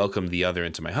do I welcome the other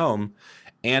into my home,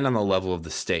 and on the level of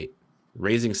the state,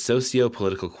 raising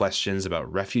socio-political questions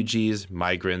about refugees,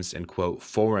 migrants, and, quote,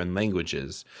 foreign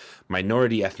languages,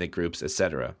 minority ethnic groups,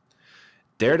 etc.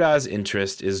 Derrida's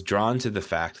interest is drawn to the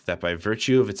fact that by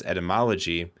virtue of its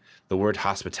etymology, the word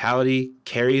hospitality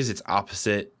carries its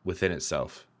opposite within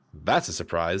itself. That's a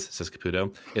surprise, says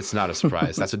Caputo. It's not a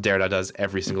surprise. That's what Derrida does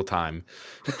every single time.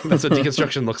 That's what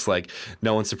deconstruction looks like.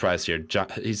 No one's surprised here.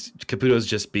 Caputo's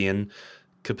just being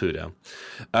Caputo.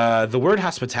 The word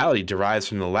hospitality derives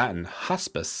from the Latin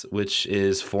hospice, which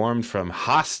is formed from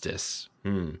hostis,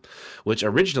 which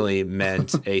originally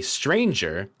meant a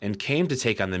stranger and came to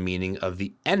take on the meaning of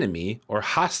the enemy or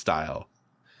hostile.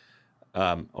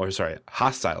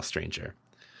 Hostile stranger.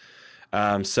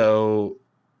 So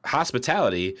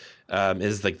hospitality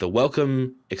is like the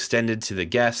welcome extended to the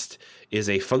guest is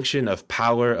a function of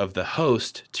power of the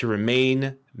host to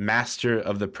remain master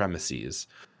of the premises.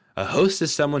 A host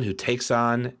is someone who takes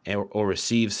on or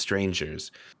receives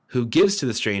strangers, who gives to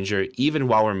the stranger even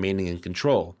while remaining in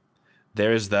control.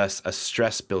 There is thus a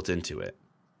stress built into it.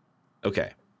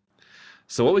 Okay.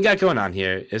 So what we got going on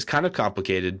here is kind of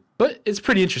complicated, but it's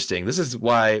pretty interesting. This is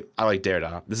why I like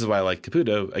Derrida. This is why I like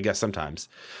Caputo, I guess, sometimes.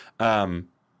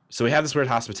 So we have this word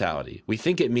hospitality. We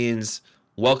think it means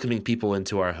welcoming people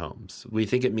into our homes. We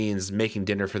think it means making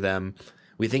dinner for them.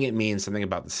 We think it means something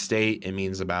about the state. It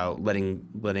means about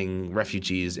letting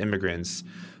refugees, immigrants,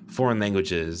 foreign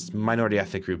languages, minority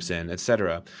ethnic groups in,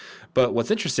 etc. But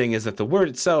what's interesting is that the word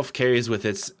itself carries with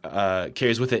it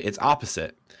its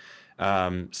opposite.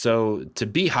 So to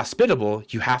be hospitable,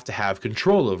 you have to have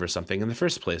control over something in the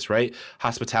first place, right?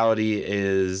 Hospitality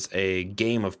is a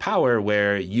game of power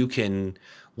where you can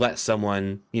let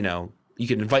someone, you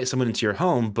can invite someone into your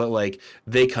home, but like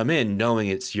they come in knowing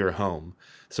it's your home.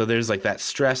 So there's like that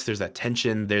stress, there's that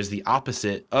tension, there's the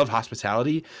opposite of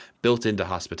hospitality built into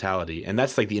hospitality. And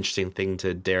that's like the interesting thing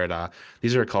to Derrida.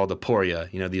 These are called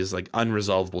aporia, these like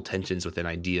unresolvable tensions within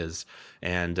ideas.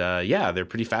 And they're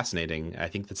pretty fascinating. I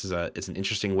think it's an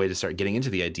interesting way to start getting into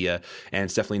the idea. And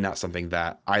it's definitely not something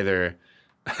that either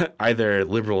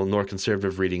liberal nor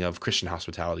conservative reading of Christian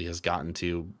hospitality has gotten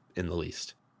to in the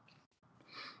least.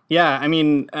 Yeah, I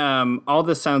mean, all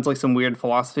this sounds like some weird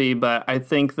philosophy, but I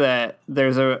think that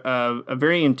there's a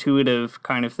very intuitive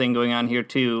kind of thing going on here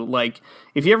too. Like,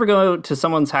 if you ever go to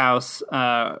someone's house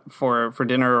for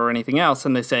dinner or anything else,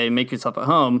 and they say make yourself at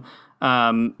home,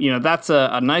 that's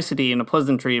a nicety and a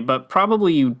pleasantry, but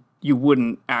probably you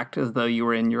wouldn't act as though you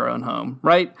were in your own home,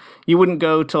 right? You wouldn't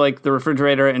go to like the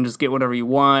refrigerator and just get whatever you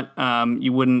want.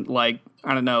 You wouldn't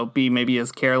be maybe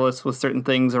as careless with certain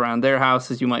things around their house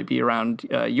as you might be around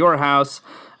your house.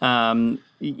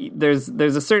 There's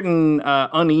a certain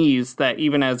unease that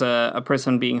even as a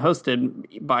person being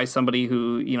hosted by somebody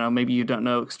who, maybe you don't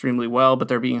know extremely well, but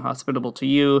they're being hospitable to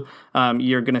you,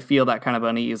 you're going to feel that kind of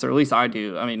unease, or at least I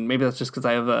do. I mean, maybe that's just because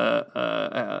I have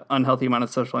a unhealthy amount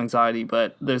of social anxiety,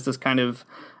 but there's this kind of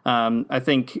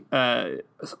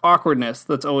awkwardness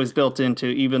that's always built into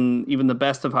even the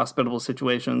best of hospitable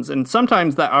situations. And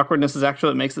sometimes that awkwardness is actually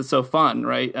what makes it so fun,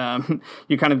 right?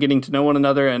 You're kind of getting to know one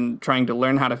another and trying to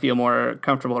learn how to feel more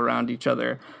comfortable around each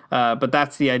other. But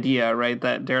that's the idea, right?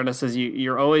 That Derrida says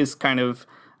you're always kind of,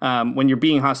 when you're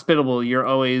being hospitable, you're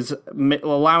always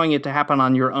allowing it to happen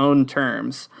on your own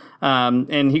terms.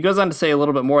 And he goes on to say a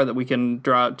little bit more that we can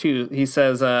draw out too. He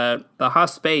says, the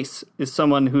hospace is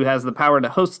someone who has the power to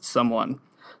host someone,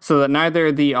 so that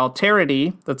neither the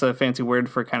alterity, that's a fancy word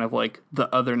for kind of like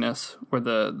the otherness or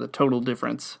the total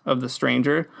difference of the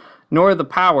stranger, nor the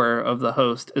power of the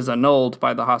host is annulled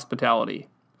by the hospitality.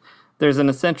 There's an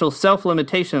essential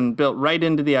self-limitation built right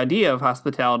into the idea of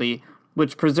hospitality,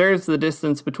 which preserves the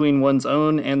distance between one's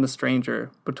own and the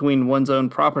stranger, between one's own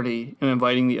property and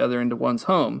inviting the other into one's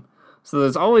home. So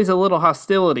there's always a little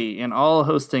hostility in all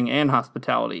hosting and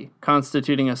hospitality,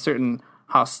 constituting a certain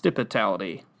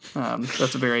hospitality.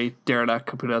 That's a very Derrida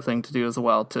Caputo thing to do as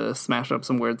well, to smash up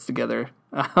some words together.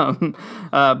 But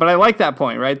I like that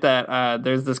point, right? That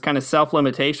there's this kind of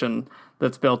self-limitation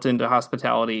that's built into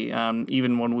hospitality,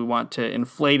 even when we want to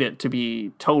inflate it to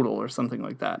be total or something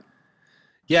like that.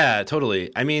 Yeah,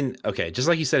 totally. I mean, okay, just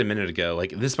like you said a minute ago,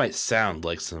 like this might sound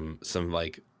like some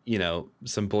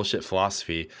bullshit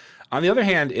philosophy. On the other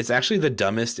hand, it's actually the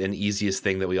dumbest and easiest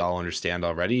thing that we all understand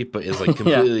already, but is like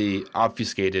completely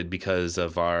obfuscated because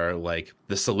of our like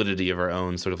the solidity of our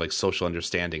own sort of like social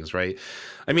understandings, right?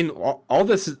 I mean, all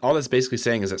this basically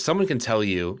saying is that someone can tell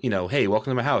you, hey,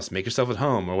 welcome to my house, make yourself at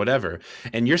home or whatever,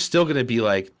 and you're still going to be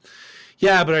like,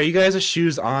 yeah, but are you guys a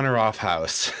shoes on or off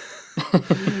house?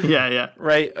 Yeah.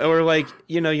 Right. Or like,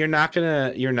 you're not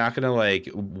gonna like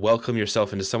welcome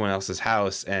yourself into someone else's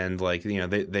house and like, they're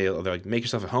like, make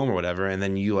yourself at home or whatever. And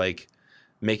then you like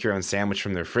make your own sandwich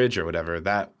from their fridge or whatever,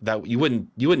 that you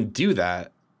wouldn't do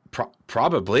that.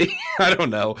 Probably. I don't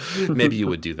know. Maybe you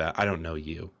would do that. I don't know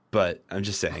you, but I'm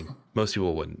just saying most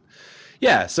people wouldn't.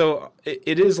 Yeah. So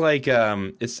it is like,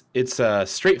 it's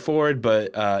straightforward,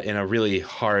 but in a really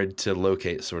hard to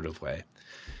locate sort of way.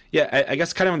 Yeah. I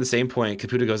guess kind of on the same point,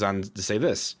 Caputo goes on to say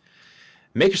this: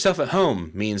 make yourself at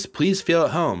home means please feel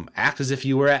at home, act as if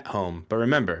you were at home. But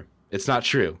remember, it's not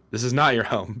true. This is not your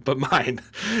home, but mine.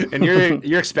 And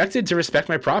you're expected to respect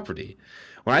my property.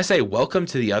 When I say welcome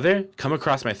to the other, come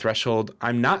across my threshold,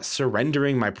 I'm not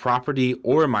surrendering my property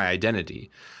or my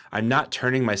identity. I'm not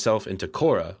turning myself into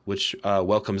Cora, which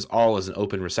welcomes all as an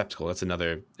open receptacle. It's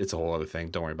a whole other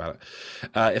thing. Don't worry about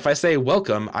it. If I say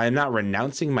welcome, I am not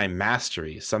renouncing my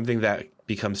mastery, something that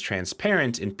becomes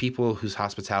transparent in people whose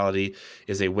hospitality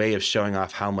is a way of showing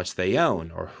off how much they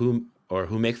own, or who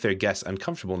make their guests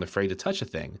uncomfortable and afraid to touch a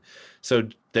thing. So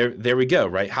there we go,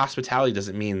 right? Hospitality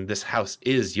doesn't mean this house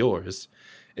is yours.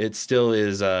 It still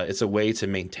is. It's a way to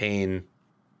maintain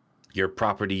your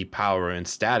property, power, and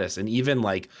status, and even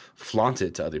like flaunt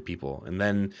it to other people. And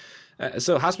then,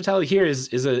 so hospitality here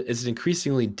is an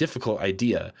increasingly difficult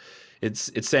idea.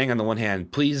 It's saying on the one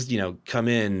hand, please, come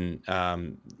in.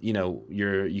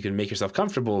 You can make yourself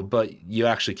comfortable, but you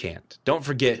actually can't. Don't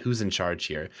forget who's in charge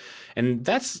here, and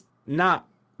that's not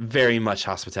very much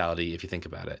hospitality if you think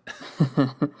about it.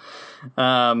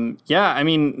 Yeah, I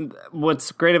mean,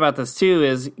 what's great about this too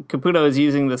is Caputo is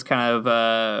using this kind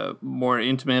of more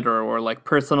intimate or like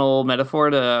personal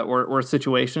metaphor or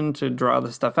situation to draw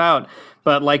this stuff out.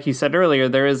 But like you said earlier,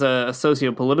 there is a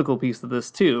socio-political piece of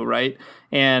this too, right?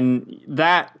 And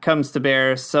that comes to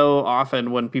bear so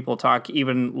often when people talk,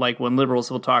 even like when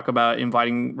liberals will talk about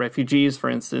inviting refugees, for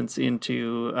instance,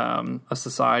 into a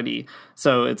society.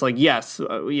 So it's like, yes,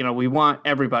 we want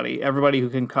everybody who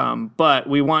can come, but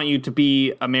we want you to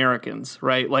be Americans,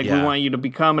 right? Like we want you to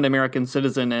become an American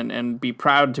citizen and be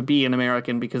proud to be an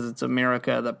American because it's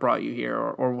America that brought you here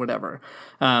or whatever.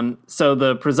 So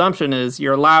the presumption is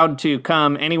you're allowed to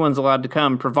come, anyone's allowed to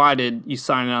come, provided you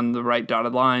sign on the right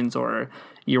dotted lines or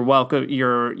you're welcome.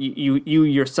 You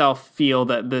yourself feel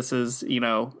that this is,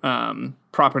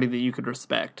 property that you could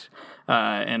respect.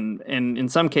 And in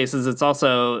some cases, it's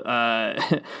also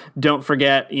don't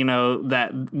forget,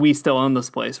 that we still own this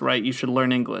place, right? You should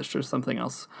learn English or something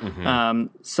else. Mm-hmm.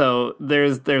 So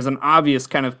there's an obvious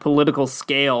kind of political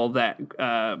scale that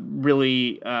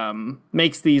really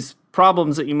makes these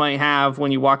problems that you might have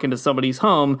when you walk into somebody's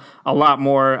home a lot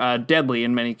more deadly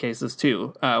in many cases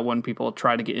too, when people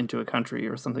try to get into a country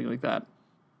or something like that.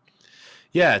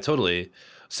 Yeah, totally.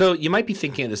 So you might be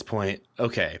thinking at this point,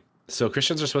 okay, so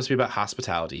Christians are supposed to be about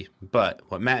hospitality, but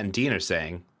what Matt and Dean are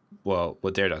saying, well,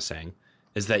 what Derrida's saying,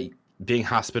 is that being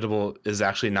hospitable is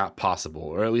actually not possible,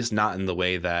 or at least not in the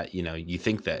way that, you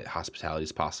think that hospitality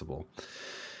is possible.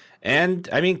 And,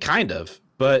 I mean, kind of.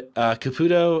 But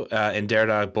Caputo and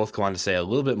Derrida both go on to say a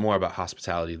little bit more about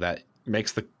hospitality that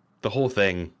makes the whole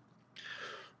thing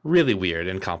really weird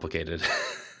and complicated.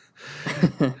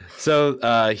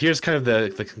 So here's kind of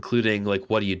the concluding, like,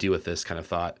 what do you do with this kind of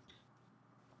thought?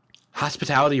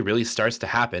 Hospitality really starts to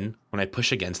happen when I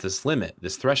push against this limit,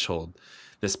 this threshold,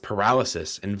 this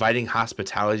paralysis, inviting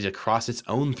hospitality to cross its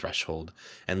own threshold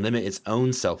and limit its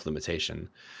own self-limitation,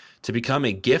 to become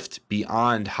a gift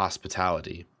beyond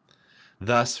hospitality.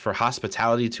 Thus, for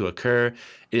hospitality to occur,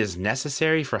 it is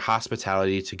necessary for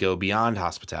hospitality to go beyond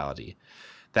hospitality.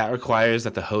 That requires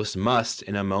that the host must,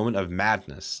 in a moment of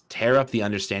madness, tear up the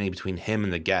understanding between him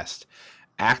and the guest,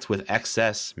 act with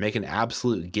excess, make an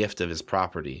absolute gift of his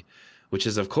property, which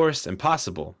is, of course,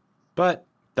 impossible. But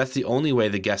that's the only way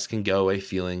the guest can go away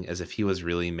feeling as if he was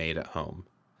really made at home.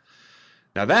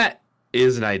 Now that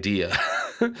is an idea.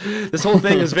 This whole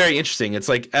thing is very interesting. It's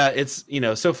like,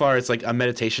 so far it's like a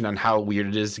meditation on how weird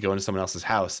it is to go into someone else's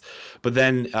house. But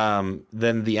then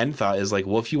the end thought is like,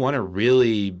 well, if you want to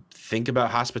really think about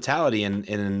hospitality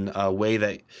in a way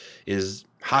that is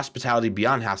hospitality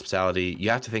beyond hospitality, you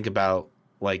have to think about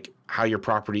like how your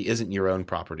property isn't your own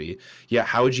property. Yeah.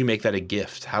 How would you make that a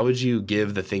gift? How would you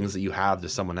give the things that you have to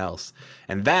someone else?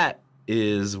 And that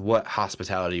is what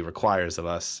hospitality requires of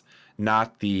us,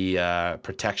 not the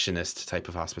protectionist type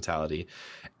of hospitality.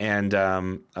 And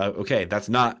okay, that's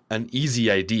not an easy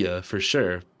idea for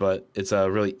sure, but it's a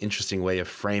really interesting way of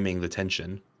framing the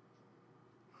tension.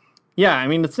 Yeah, I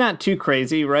mean, it's not too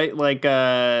crazy, right? Like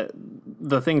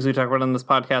the things we talk about on this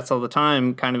podcast all the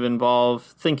time kind of involve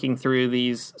thinking through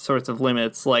these sorts of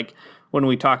limits. Like when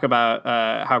we talk about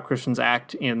how Christians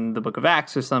act in the book of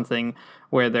Acts or something,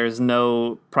 where there's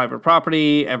no private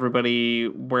property, everybody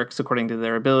works according to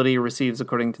their ability, receives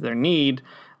according to their need.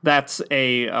 That's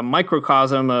a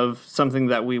microcosm of something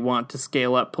that we want to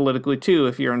scale up politically too,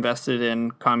 if you're invested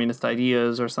in communist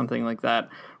ideas or something like that.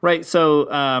 Right, so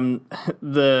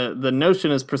the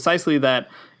notion is precisely that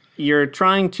you're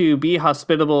trying to be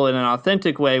hospitable in an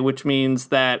authentic way, which means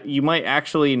that you might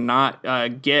actually not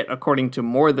get according to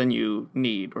more than you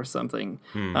need or something.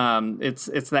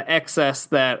 It's the excess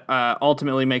that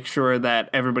ultimately makes sure that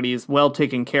everybody is well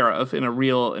taken care of in a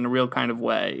real kind of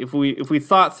way. If we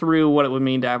thought through what it would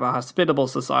mean to have a hospitable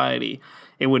society,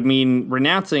 it would mean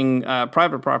renouncing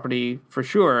private property for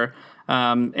sure.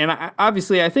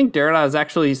 Obviously, I think Derrida is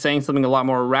actually saying something a lot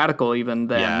more radical even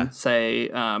than, say,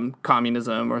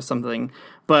 communism or something.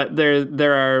 But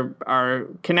there are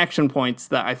connection points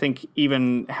that I think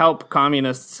even help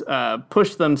communists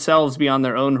push themselves beyond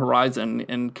their own horizon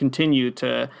and continue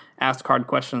to ask hard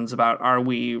questions about, are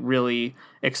we really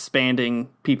expanding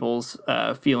people's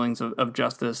feelings of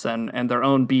justice and their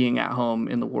own being at home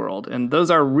in the world? And those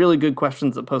are really good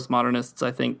questions that postmodernists,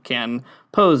 I think, can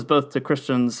pose both to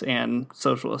Christians and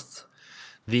socialists.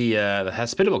 The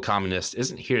hospitable communist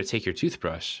isn't here to take your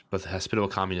toothbrush, but the hospitable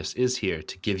communist is here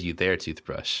to give you their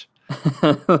toothbrush.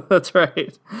 That's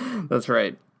right. That's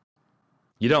right.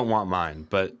 You don't want mine,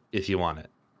 but if you want it.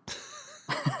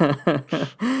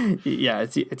 Yeah,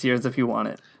 it's yours if you want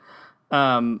it.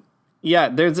 Yeah,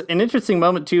 there's an interesting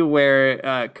moment, too, where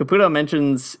Caputo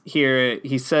mentions here,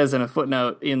 he says in a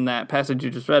footnote in that passage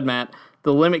you just read, Matt,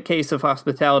 the limit case of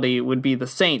hospitality would be the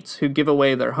saints who give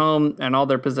away their home and all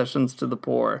their possessions to the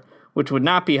poor, which would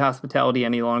not be hospitality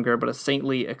any longer, but a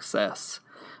saintly excess.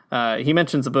 He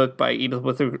mentions a book by Edith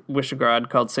Wishegrad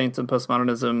called Saints and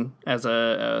Postmodernism as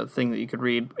a thing that you could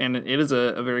read, and it is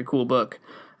a very cool book.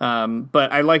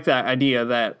 But I like that idea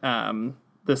that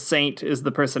the saint is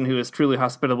the person who is truly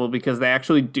hospitable because they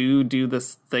actually do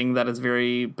this thing that is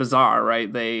very bizarre,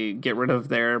 right? They get rid of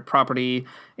their property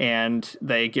and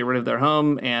they get rid of their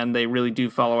home and they really do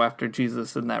follow after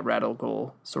Jesus in that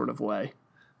radical sort of way.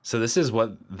 So this is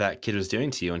what that kid was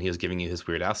doing to you when he was giving you his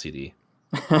Weird Al CD.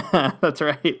 That's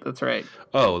right. That's right.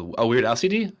 Oh, a Weird Al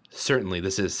CD? Certainly,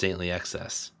 this is saintly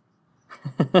excess.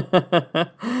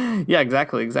 Yeah,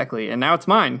 exactly. And now it's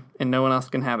mine and no one else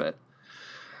can have it.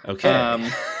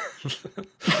 Okay.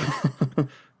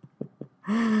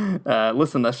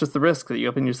 Listen, that's just the risk that you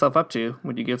open yourself up to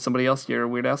when you give somebody else your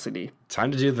Weird Al CD.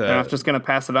 Time to do the... They're not just going to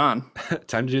pass it on.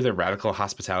 Time to do the radical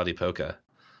hospitality polka.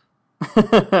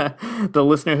 The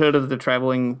listenerhood of the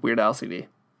traveling Weird Al CD.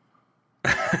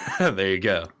 There you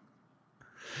go.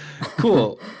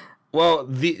 Cool. Well,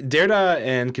 the Derrida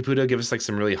and Caputo give us like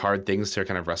some really hard things to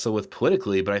kind of wrestle with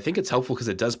politically, but I think it's helpful because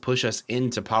it does push us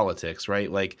into politics, right?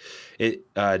 Like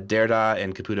Derrida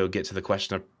and Caputo get to the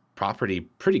question of property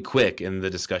pretty quick in the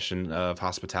discussion of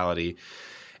hospitality.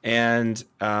 And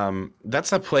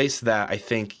that's a place that I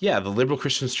think, the liberal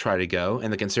Christians try to go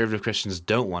and the conservative Christians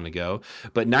don't want to go,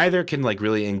 but neither can like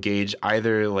really engage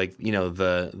either like,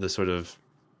 the sort of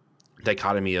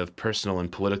dichotomy of personal and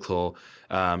political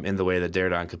in the way that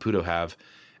Derrida and Caputo have.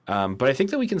 But I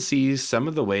think that we can see some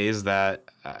of the ways that,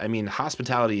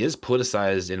 hospitality is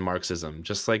politicized in Marxism,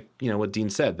 just like, what Dean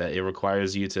said, that it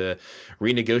requires you to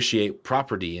renegotiate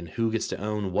property and who gets to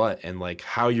own what and like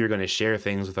how you're going to share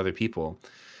things with other people.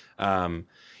 So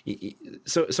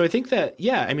I think that,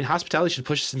 hospitality should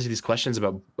push us into these questions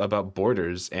about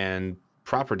borders and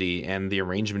property and the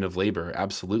arrangement of labor.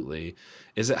 Absolutely.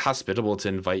 Is it hospitable to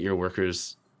invite your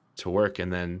workers to work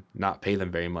and then not pay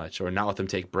them very much or not let them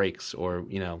take breaks or,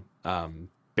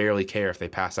 barely care if they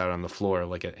pass out on the floor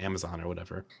like at Amazon or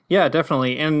whatever? Yeah,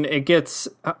 definitely. And it gets,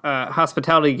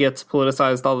 hospitality gets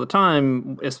politicized all the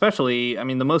time, especially,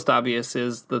 the most obvious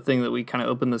is the thing that we kind of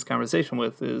opened this conversation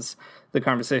with is the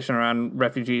conversation around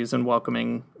refugees and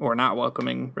welcoming or not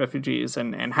welcoming refugees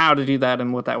and how to do that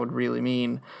and what that would really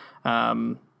mean.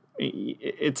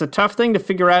 It's a tough thing to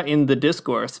figure out in the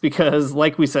discourse because,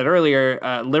 like we said earlier,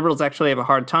 liberals actually have a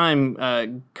hard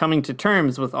time coming to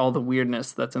terms with all the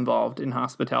weirdness that's involved in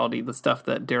hospitality, the stuff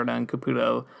that Derrida and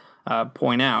Caputo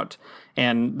point out.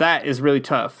 And that is really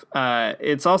tough.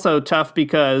 It's also tough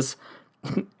because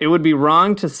it would be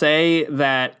wrong to say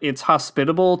that it's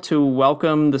hospitable to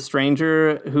welcome the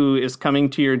stranger who is coming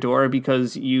to your door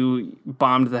because you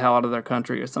bombed the hell out of their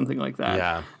country or something like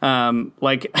that. Yeah.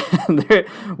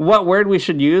 What word we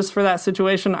should use for that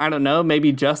situation, I don't know.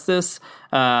 Maybe justice.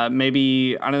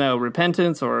 maybe, I don't know,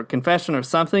 repentance or confession or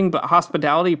something, but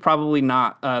hospitality probably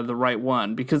not the right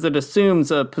one, because it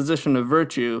assumes a position of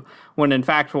virtue when in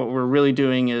fact what we're really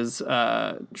doing is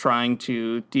trying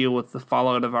to deal with the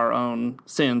fallout of our own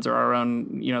sins or our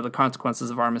own, the consequences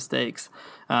of our mistakes.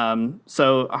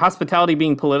 So hospitality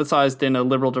being politicized in a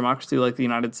liberal democracy like the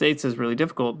United States is really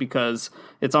difficult, because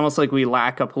it's almost like we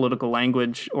lack a political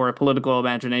language or a political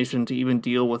imagination to even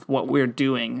deal with what we're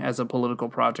doing as a political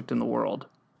project in the world.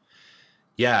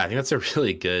 Yeah, I think that's a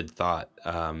really good thought.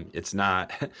 It's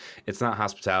not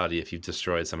hospitality if you've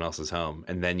destroyed someone else's home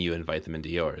and then you invite them into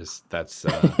yours. That's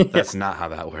not how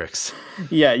that works.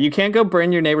 Yeah, you can't go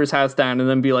burn your neighbor's house down and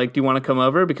then be like, "Do you want to come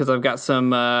over? Because I've got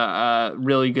some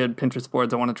really good Pinterest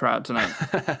boards I want to try out tonight."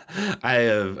 I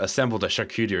have assembled a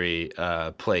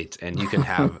charcuterie plate, and you can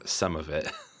have some of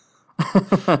it.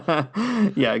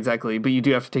 Yeah, exactly. But you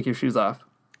do have to take your shoes off.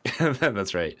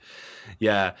 That's right.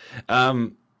 Yeah. So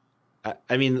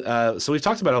we've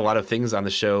talked about a lot of things on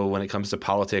the show when it comes to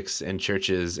politics and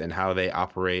churches and how they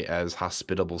operate as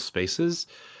hospitable spaces.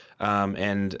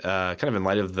 And kind of in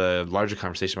light of the larger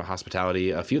conversation about hospitality,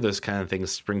 a few of those kind of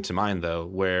things spring to mind, though,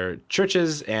 where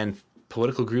churches and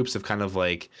political groups have kind of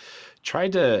like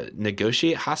tried to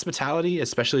negotiate hospitality,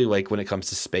 especially like when it comes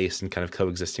to space and kind of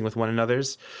coexisting with one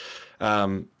another's.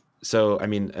 So,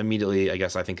 immediately, I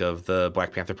guess I think of the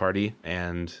Black Panther Party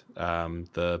and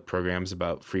the programs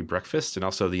about free breakfast, and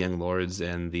also the Young Lords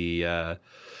and the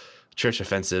church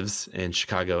offensives in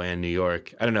Chicago and New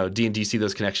York. I don't know. Do you see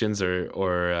those connections,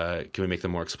 or can we make them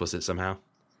more explicit somehow?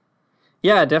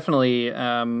 Yeah, definitely.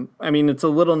 It's a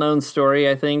little known story,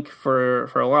 I think, for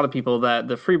a lot of people, that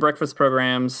the free breakfast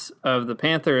programs of the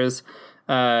Panthers,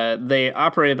 they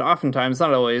operated oftentimes,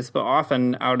 not always, but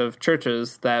often out of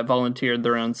churches that volunteered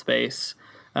their own space.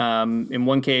 In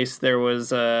one case, there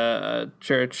was a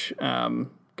church,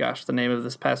 the name of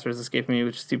this pastor is escaping me,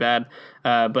 which is too bad.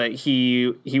 But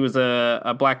he was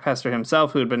a black pastor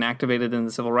himself who had been activated in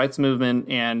the civil rights movement,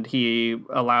 and he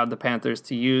allowed the Panthers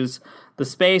to use the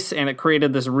space, and it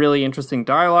created this really interesting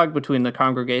dialogue between the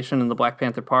congregation and the Black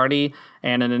Panther Party.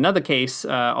 And in another case,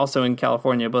 also in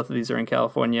California, both of these are in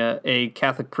California, a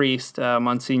Catholic priest,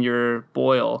 Monsignor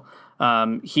Boyle,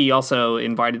 he also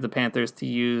invited the Panthers to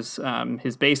use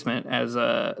his basement as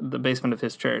the basement of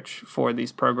his church for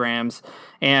these programs.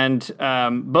 And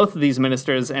both of these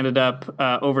ministers ended up,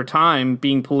 over time,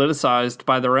 being politicized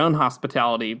by their own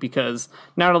hospitality, because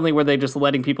not only were they just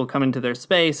letting people come into their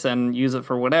space and use it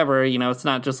for whatever, it's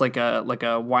not just like a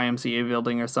YMCA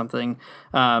building or something,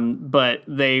 but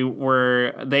they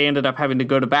ended up having to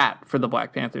go to bat for the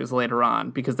Black Panthers later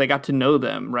on, because they got to know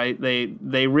them, right?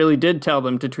 They really did tell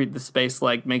them to treat the space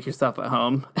like make yourself at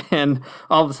home, and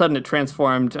all of a sudden it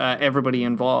transformed everybody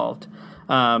involved.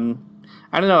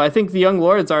 I don't know. I think the Young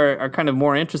Lords are kind of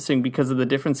more interesting because of the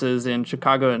differences in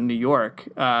Chicago and New York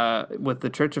with the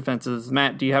church offenses.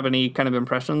 Matt, do you have any kind of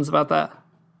impressions about that?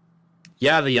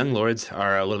 Yeah, the Young Lords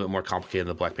are a little bit more complicated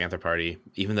than the Black Panther Party,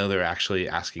 even though they're actually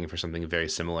asking for something very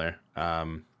similar.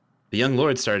 The Young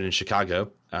Lords started in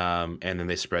Chicago, and then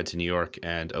they spread to New York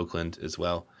and Oakland as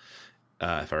well,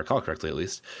 if I recall correctly, at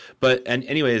least.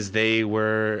 Anyways, they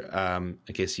were,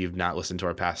 in case you've not listened to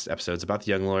our past episodes about the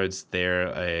Young Lords,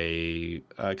 they're a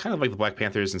kind of like the Black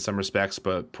Panthers in some respects,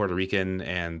 but Puerto Rican,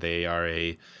 and they are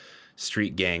a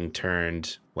street gang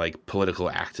turned like political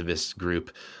activist group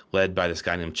led by this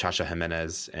guy named Chacha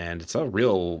Jimenez. And it's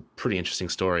a pretty interesting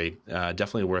story.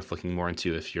 Definitely worth looking more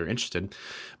into if you're interested.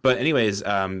 But anyways,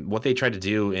 what they tried to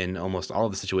do in almost all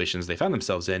of the situations they found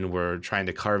themselves in were trying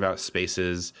to carve out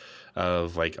spaces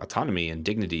of like autonomy and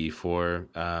dignity for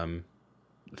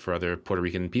other Puerto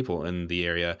Rican people in the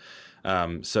area.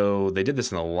 So they did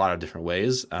this in a lot of different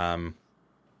ways.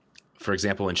 For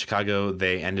example, in Chicago,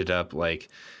 they ended up like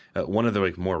one of the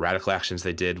like more radical actions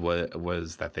they did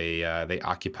was that they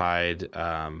occupied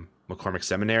McCormick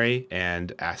Seminary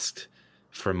and asked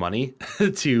for money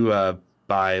to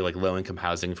buy like low income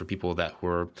housing for people that who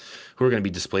are going to be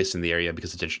displaced in the area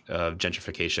because of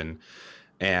gentrification.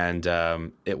 And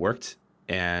it worked.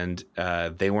 And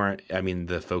they weren't,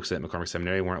 the folks at McCormick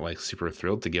Seminary weren't like super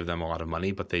thrilled to give them a lot of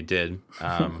money, but they did,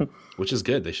 which is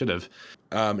good. They should have.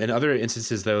 In other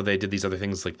instances, though, they did these other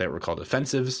things like that were called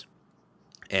offensives.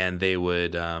 And they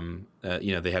would,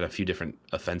 they had a few different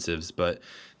offensives, but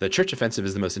the church offensive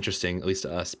is the most interesting, at least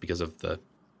to us, because of the,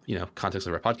 context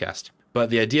of our podcast. But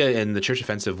the idea in the church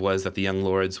offensive was that the Young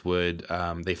Lords would,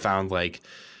 they found like,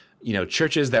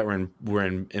 churches that were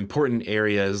in important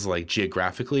areas like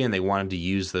geographically, and they wanted to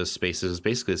use those spaces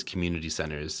basically as community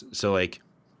centers. So like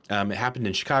It happened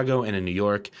in Chicago and in New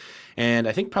York, and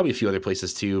I think probably a few other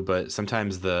places too, but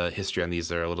sometimes the history on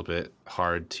these are a little bit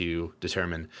hard to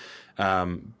determine.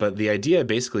 But the idea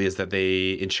basically is that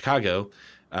in Chicago,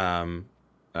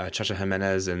 Chacha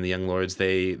Jimenez and the Young Lords,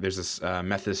 there's this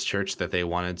Methodist church that they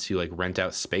wanted to like rent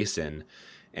out space in.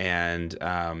 And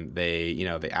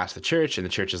they asked the church, and the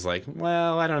church is like,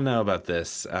 well, I don't know about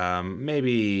this.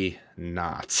 Maybe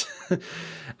not.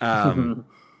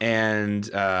 And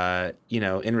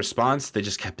in response, they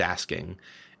just kept asking.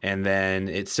 And then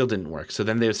it still didn't work. So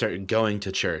then they would start going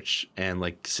to church and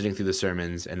like sitting through the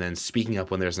sermons and then speaking up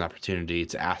when there's an opportunity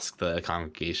to ask the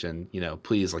congregation,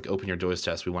 please like open your doors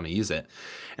to us. We want to use it.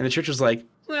 And the church was like,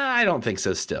 well, I don't think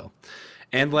so still.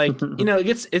 And like,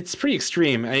 it's pretty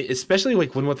extreme, especially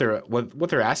like when what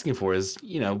they're asking for is,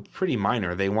 pretty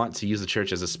minor. They want to use the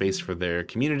church as a space for their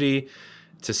community,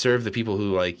 to serve the people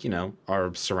who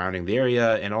are surrounding the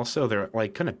area. And also they're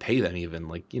like going to pay them even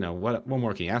what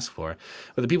more can you ask for?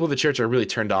 But the people of the church are really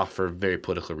turned off for very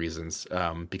political reasons,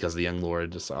 because the Young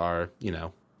Lords are,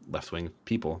 left-wing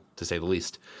people, to say the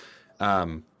least.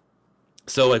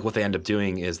 So like what they end up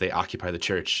doing is they occupy the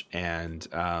church. And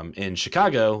in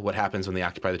Chicago, what happens when they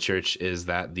occupy the church is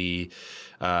that the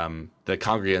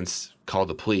congregants call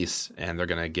the police and they're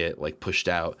going to get like pushed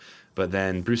out. But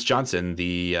then Bruce Johnson,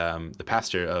 the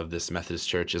pastor of this Methodist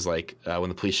church, is like, when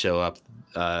the police show up,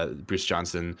 Bruce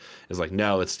Johnson is like,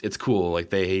 no, it's cool. Like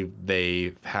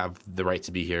they have the right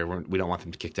to be here. We don't want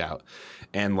them kicked out.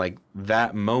 And like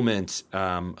that moment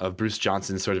of Bruce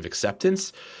Johnson's sort of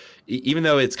acceptance, even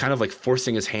though it's kind of like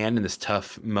forcing his hand in this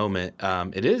tough moment,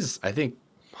 it is, I think,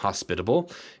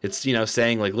 hospitable. It's,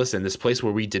 saying like, listen, this place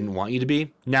where we didn't want you to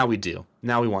be, now we do.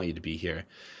 Now we want you to be here.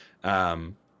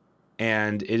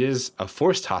 And it is a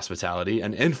forced hospitality,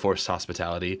 an enforced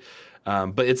hospitality.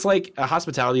 But it's like a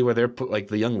hospitality where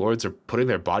the Young Lords are putting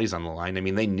their bodies on the line. I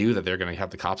mean, they knew that they're going to have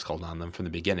the cops called on them from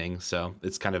the beginning. So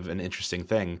it's kind of an interesting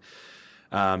thing.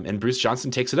 And Bruce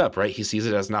Johnson takes it up, right? He sees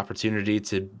it as an opportunity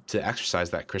to exercise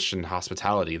that Christian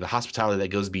hospitality, the hospitality that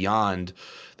goes beyond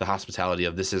the hospitality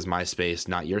of this is my space,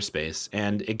 not your space.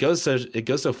 And it goes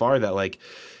so far that like,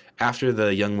 after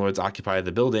the Young Lords occupy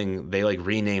the building, they like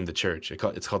rename the church.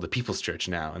 It's called the People's Church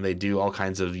now, and they do all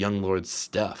kinds of Young Lords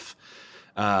stuff.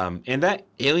 And that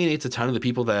alienates a ton of the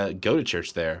people that go to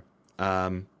church there.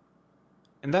 And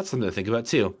that's something to think about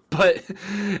too. But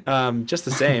just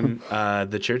the same,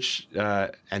 the church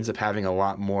ends up having a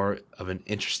lot more of an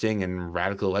interesting and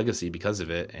radical legacy because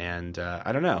of it. And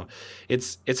I don't know.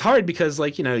 It's hard because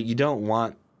you don't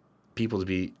want people to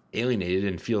be alienated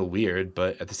and feel weird,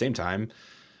 but at the same time,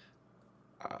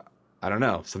 I don't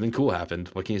know. Something cool happened.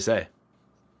 What can you say?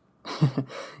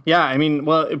 Yeah, I mean,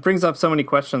 well, it brings up so many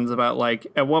questions about, like,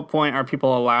 at what point are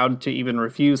people allowed to even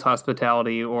refuse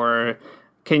hospitality, or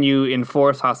can you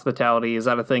enforce hospitality? Is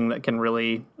that a thing that can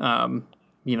really,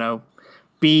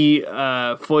 be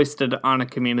foisted on a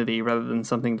community rather than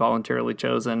something voluntarily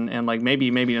chosen? And, like,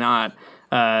 maybe not.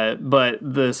 But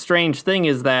the strange thing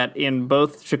is that in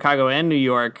both Chicago and New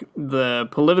York, the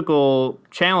political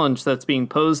challenge that's being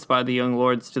posed by the Young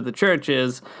Lords to the church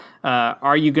is,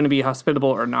 are you going to be hospitable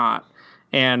or not?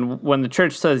 And when the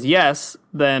church says yes,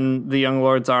 then the Young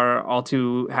Lords are all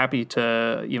too happy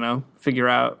to, figure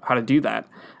out how to do that.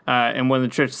 And when the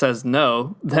church says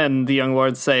no, then the Young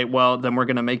Lords say, well, then we're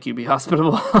going to make you be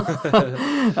hospitable,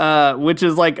 which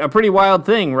is like a pretty wild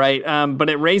thing, right? But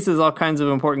it raises all kinds of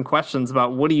important questions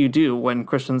about what do you do when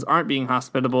Christians aren't being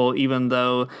hospitable, even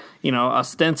though,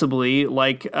 ostensibly,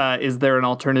 is there an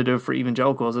alternative for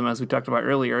evangelicalism, as we talked about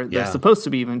earlier? They're supposed to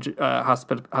be even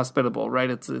hospitable, right?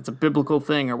 It's a biblical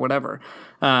thing or whatever.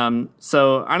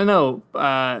 So I don't know.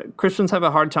 Christians have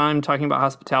a hard time talking about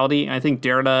hospitality. I think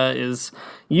Derrida is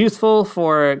useful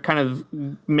for kind of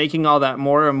making all that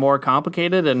more and more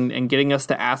complicated and getting us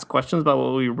to ask questions about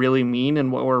what we really mean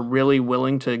and what we're really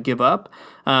willing to give up.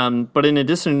 But in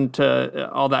addition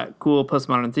to all that cool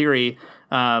postmodern theory,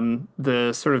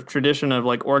 the sort of tradition of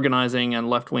like organizing and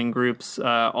left-wing groups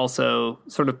also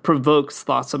sort of provokes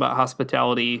thoughts about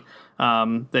hospitality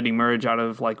that emerge out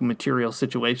of like material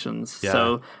situations. Yeah.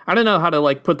 So I don't know how to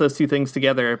like put those two things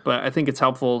together, but I think it's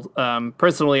helpful.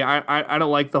 Personally, I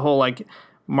don't like the whole like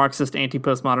Marxist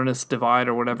anti-postmodernist divide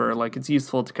or whatever. Like it's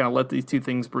useful to kind of let these two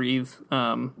things breathe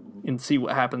and see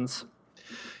what happens.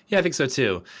 Yeah, I think so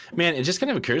too. Man, it just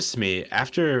kind of occurs to me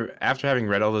after having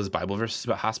read all those Bible verses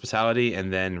about hospitality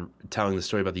and then telling the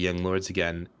story about the Young Lords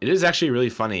again, it is actually really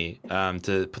funny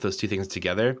to put those two things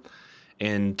together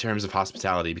in terms of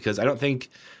hospitality, because I don't think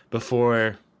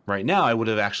before right now I would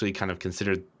have actually kind of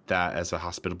considered that as a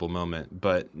hospitable moment.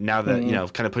 But now that, you know,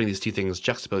 kind of putting these two things,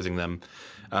 juxtaposing them,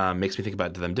 makes me think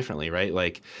about them differently, right?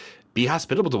 Like, be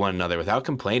hospitable to one another without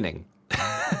complaining.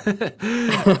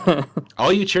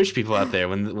 All you church people out there,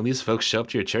 when these folks show up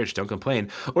to your church, don't complain.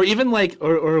 Or even like,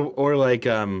 or like,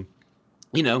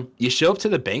 you know, you show up to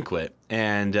the banquet,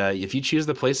 and if you choose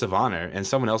the place of honor and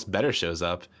someone else better shows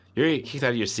up, you're kicked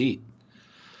out of your seat.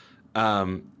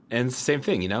 And it's the same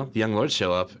thing, you know, the young lords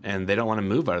show up and they don't want to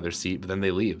move out of their seat, but then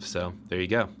they leave. So there you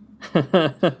go.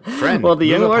 Friend, well, the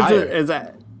young lords is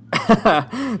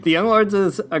the young lords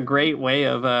is a great way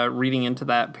of reading into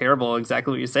that parable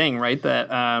exactly what you're saying, right?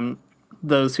 That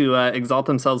those who exalt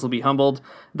themselves will be humbled,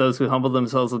 those who humble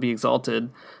themselves will be exalted.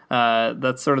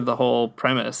 That's sort of the whole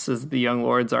premise, is the young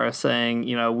lords are saying,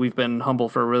 you know, we've been humble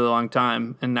for a really long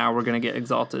time, and now we're going to get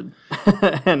exalted.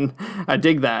 And I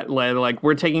dig that. Like,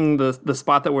 we're taking the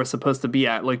spot that we're supposed to be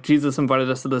at. Like, Jesus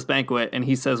invited us to this banquet, and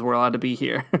he says we're allowed to be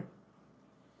here.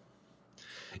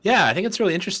 Yeah, I think it's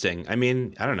really interesting. I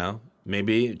mean, I don't know.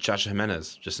 Maybe Chacha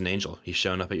Jimenez, just an angel. He's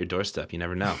showing up at your doorstep. You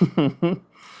never know.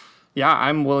 Yeah,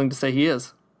 I'm willing to say he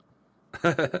is.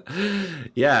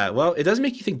 Yeah, well, it does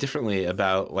make you think differently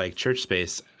about like church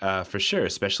space, for sure,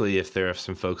 especially if there are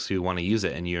some folks who want to use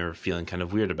it and you're feeling kind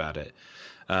of weird about it.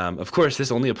 Of course,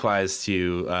 this only applies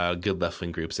to good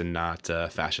left-wing groups and not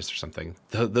fascists or something.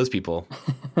 Those people,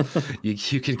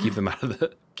 you can keep them out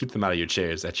of your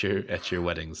chairs at your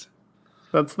weddings.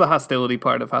 That's the hostility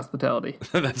part of hospitality.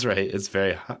 That's right. It's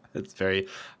very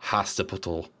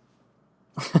hospitable.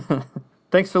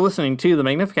 Thanks for listening to the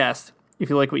Magnificast. If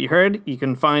you like what you heard, you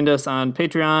can find us on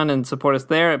Patreon and support us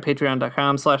there at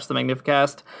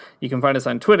patreon.com/themagnificast. You can find us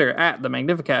on Twitter at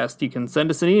themagnificast. You can send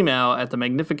us an email at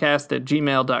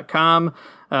themagnificast@gmail.com.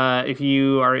 If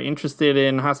you are interested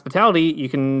in hospitality, you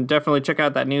can definitely check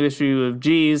out that new issue of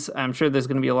G's. I'm sure there's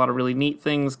going to be a lot of really neat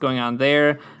things going on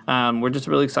there. We're just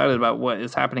really excited about what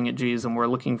is happening at G's, and we're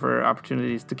looking for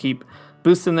opportunities to keep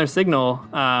boosting their signal,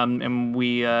 and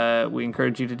we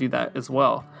encourage you to do that as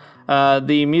well.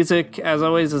 The music, as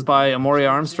always, is by Amoria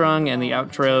Armstrong, and the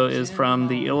outro is from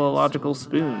the Illogical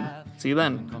Spoon. See you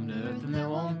then. Come to earth and there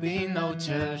won't be no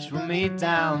church. We'll meet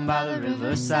down by the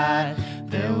riverside.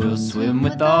 There we'll swim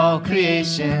with all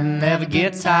creation. Never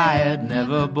get tired,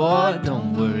 never bored.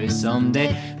 Don't worry,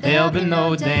 someday there'll be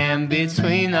no dam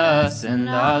between us and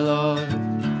our Lord.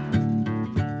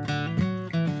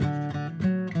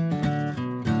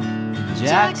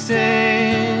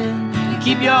 Jackson,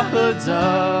 keep your hoods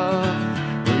up.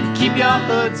 Well, you keep your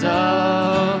hoods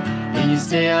up and you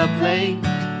stay up late.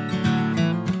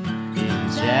 In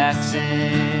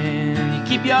Jackson, you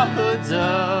keep your hoods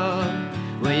up.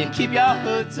 Well, you keep your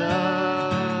hoods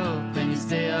up and you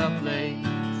stay up late.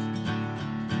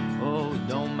 Oh,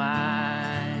 don't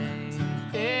mind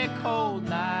a cold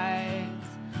night,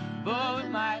 but we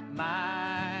might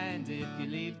mind if you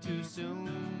leave too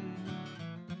soon.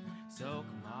 So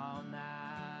come on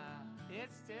now,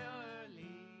 it's still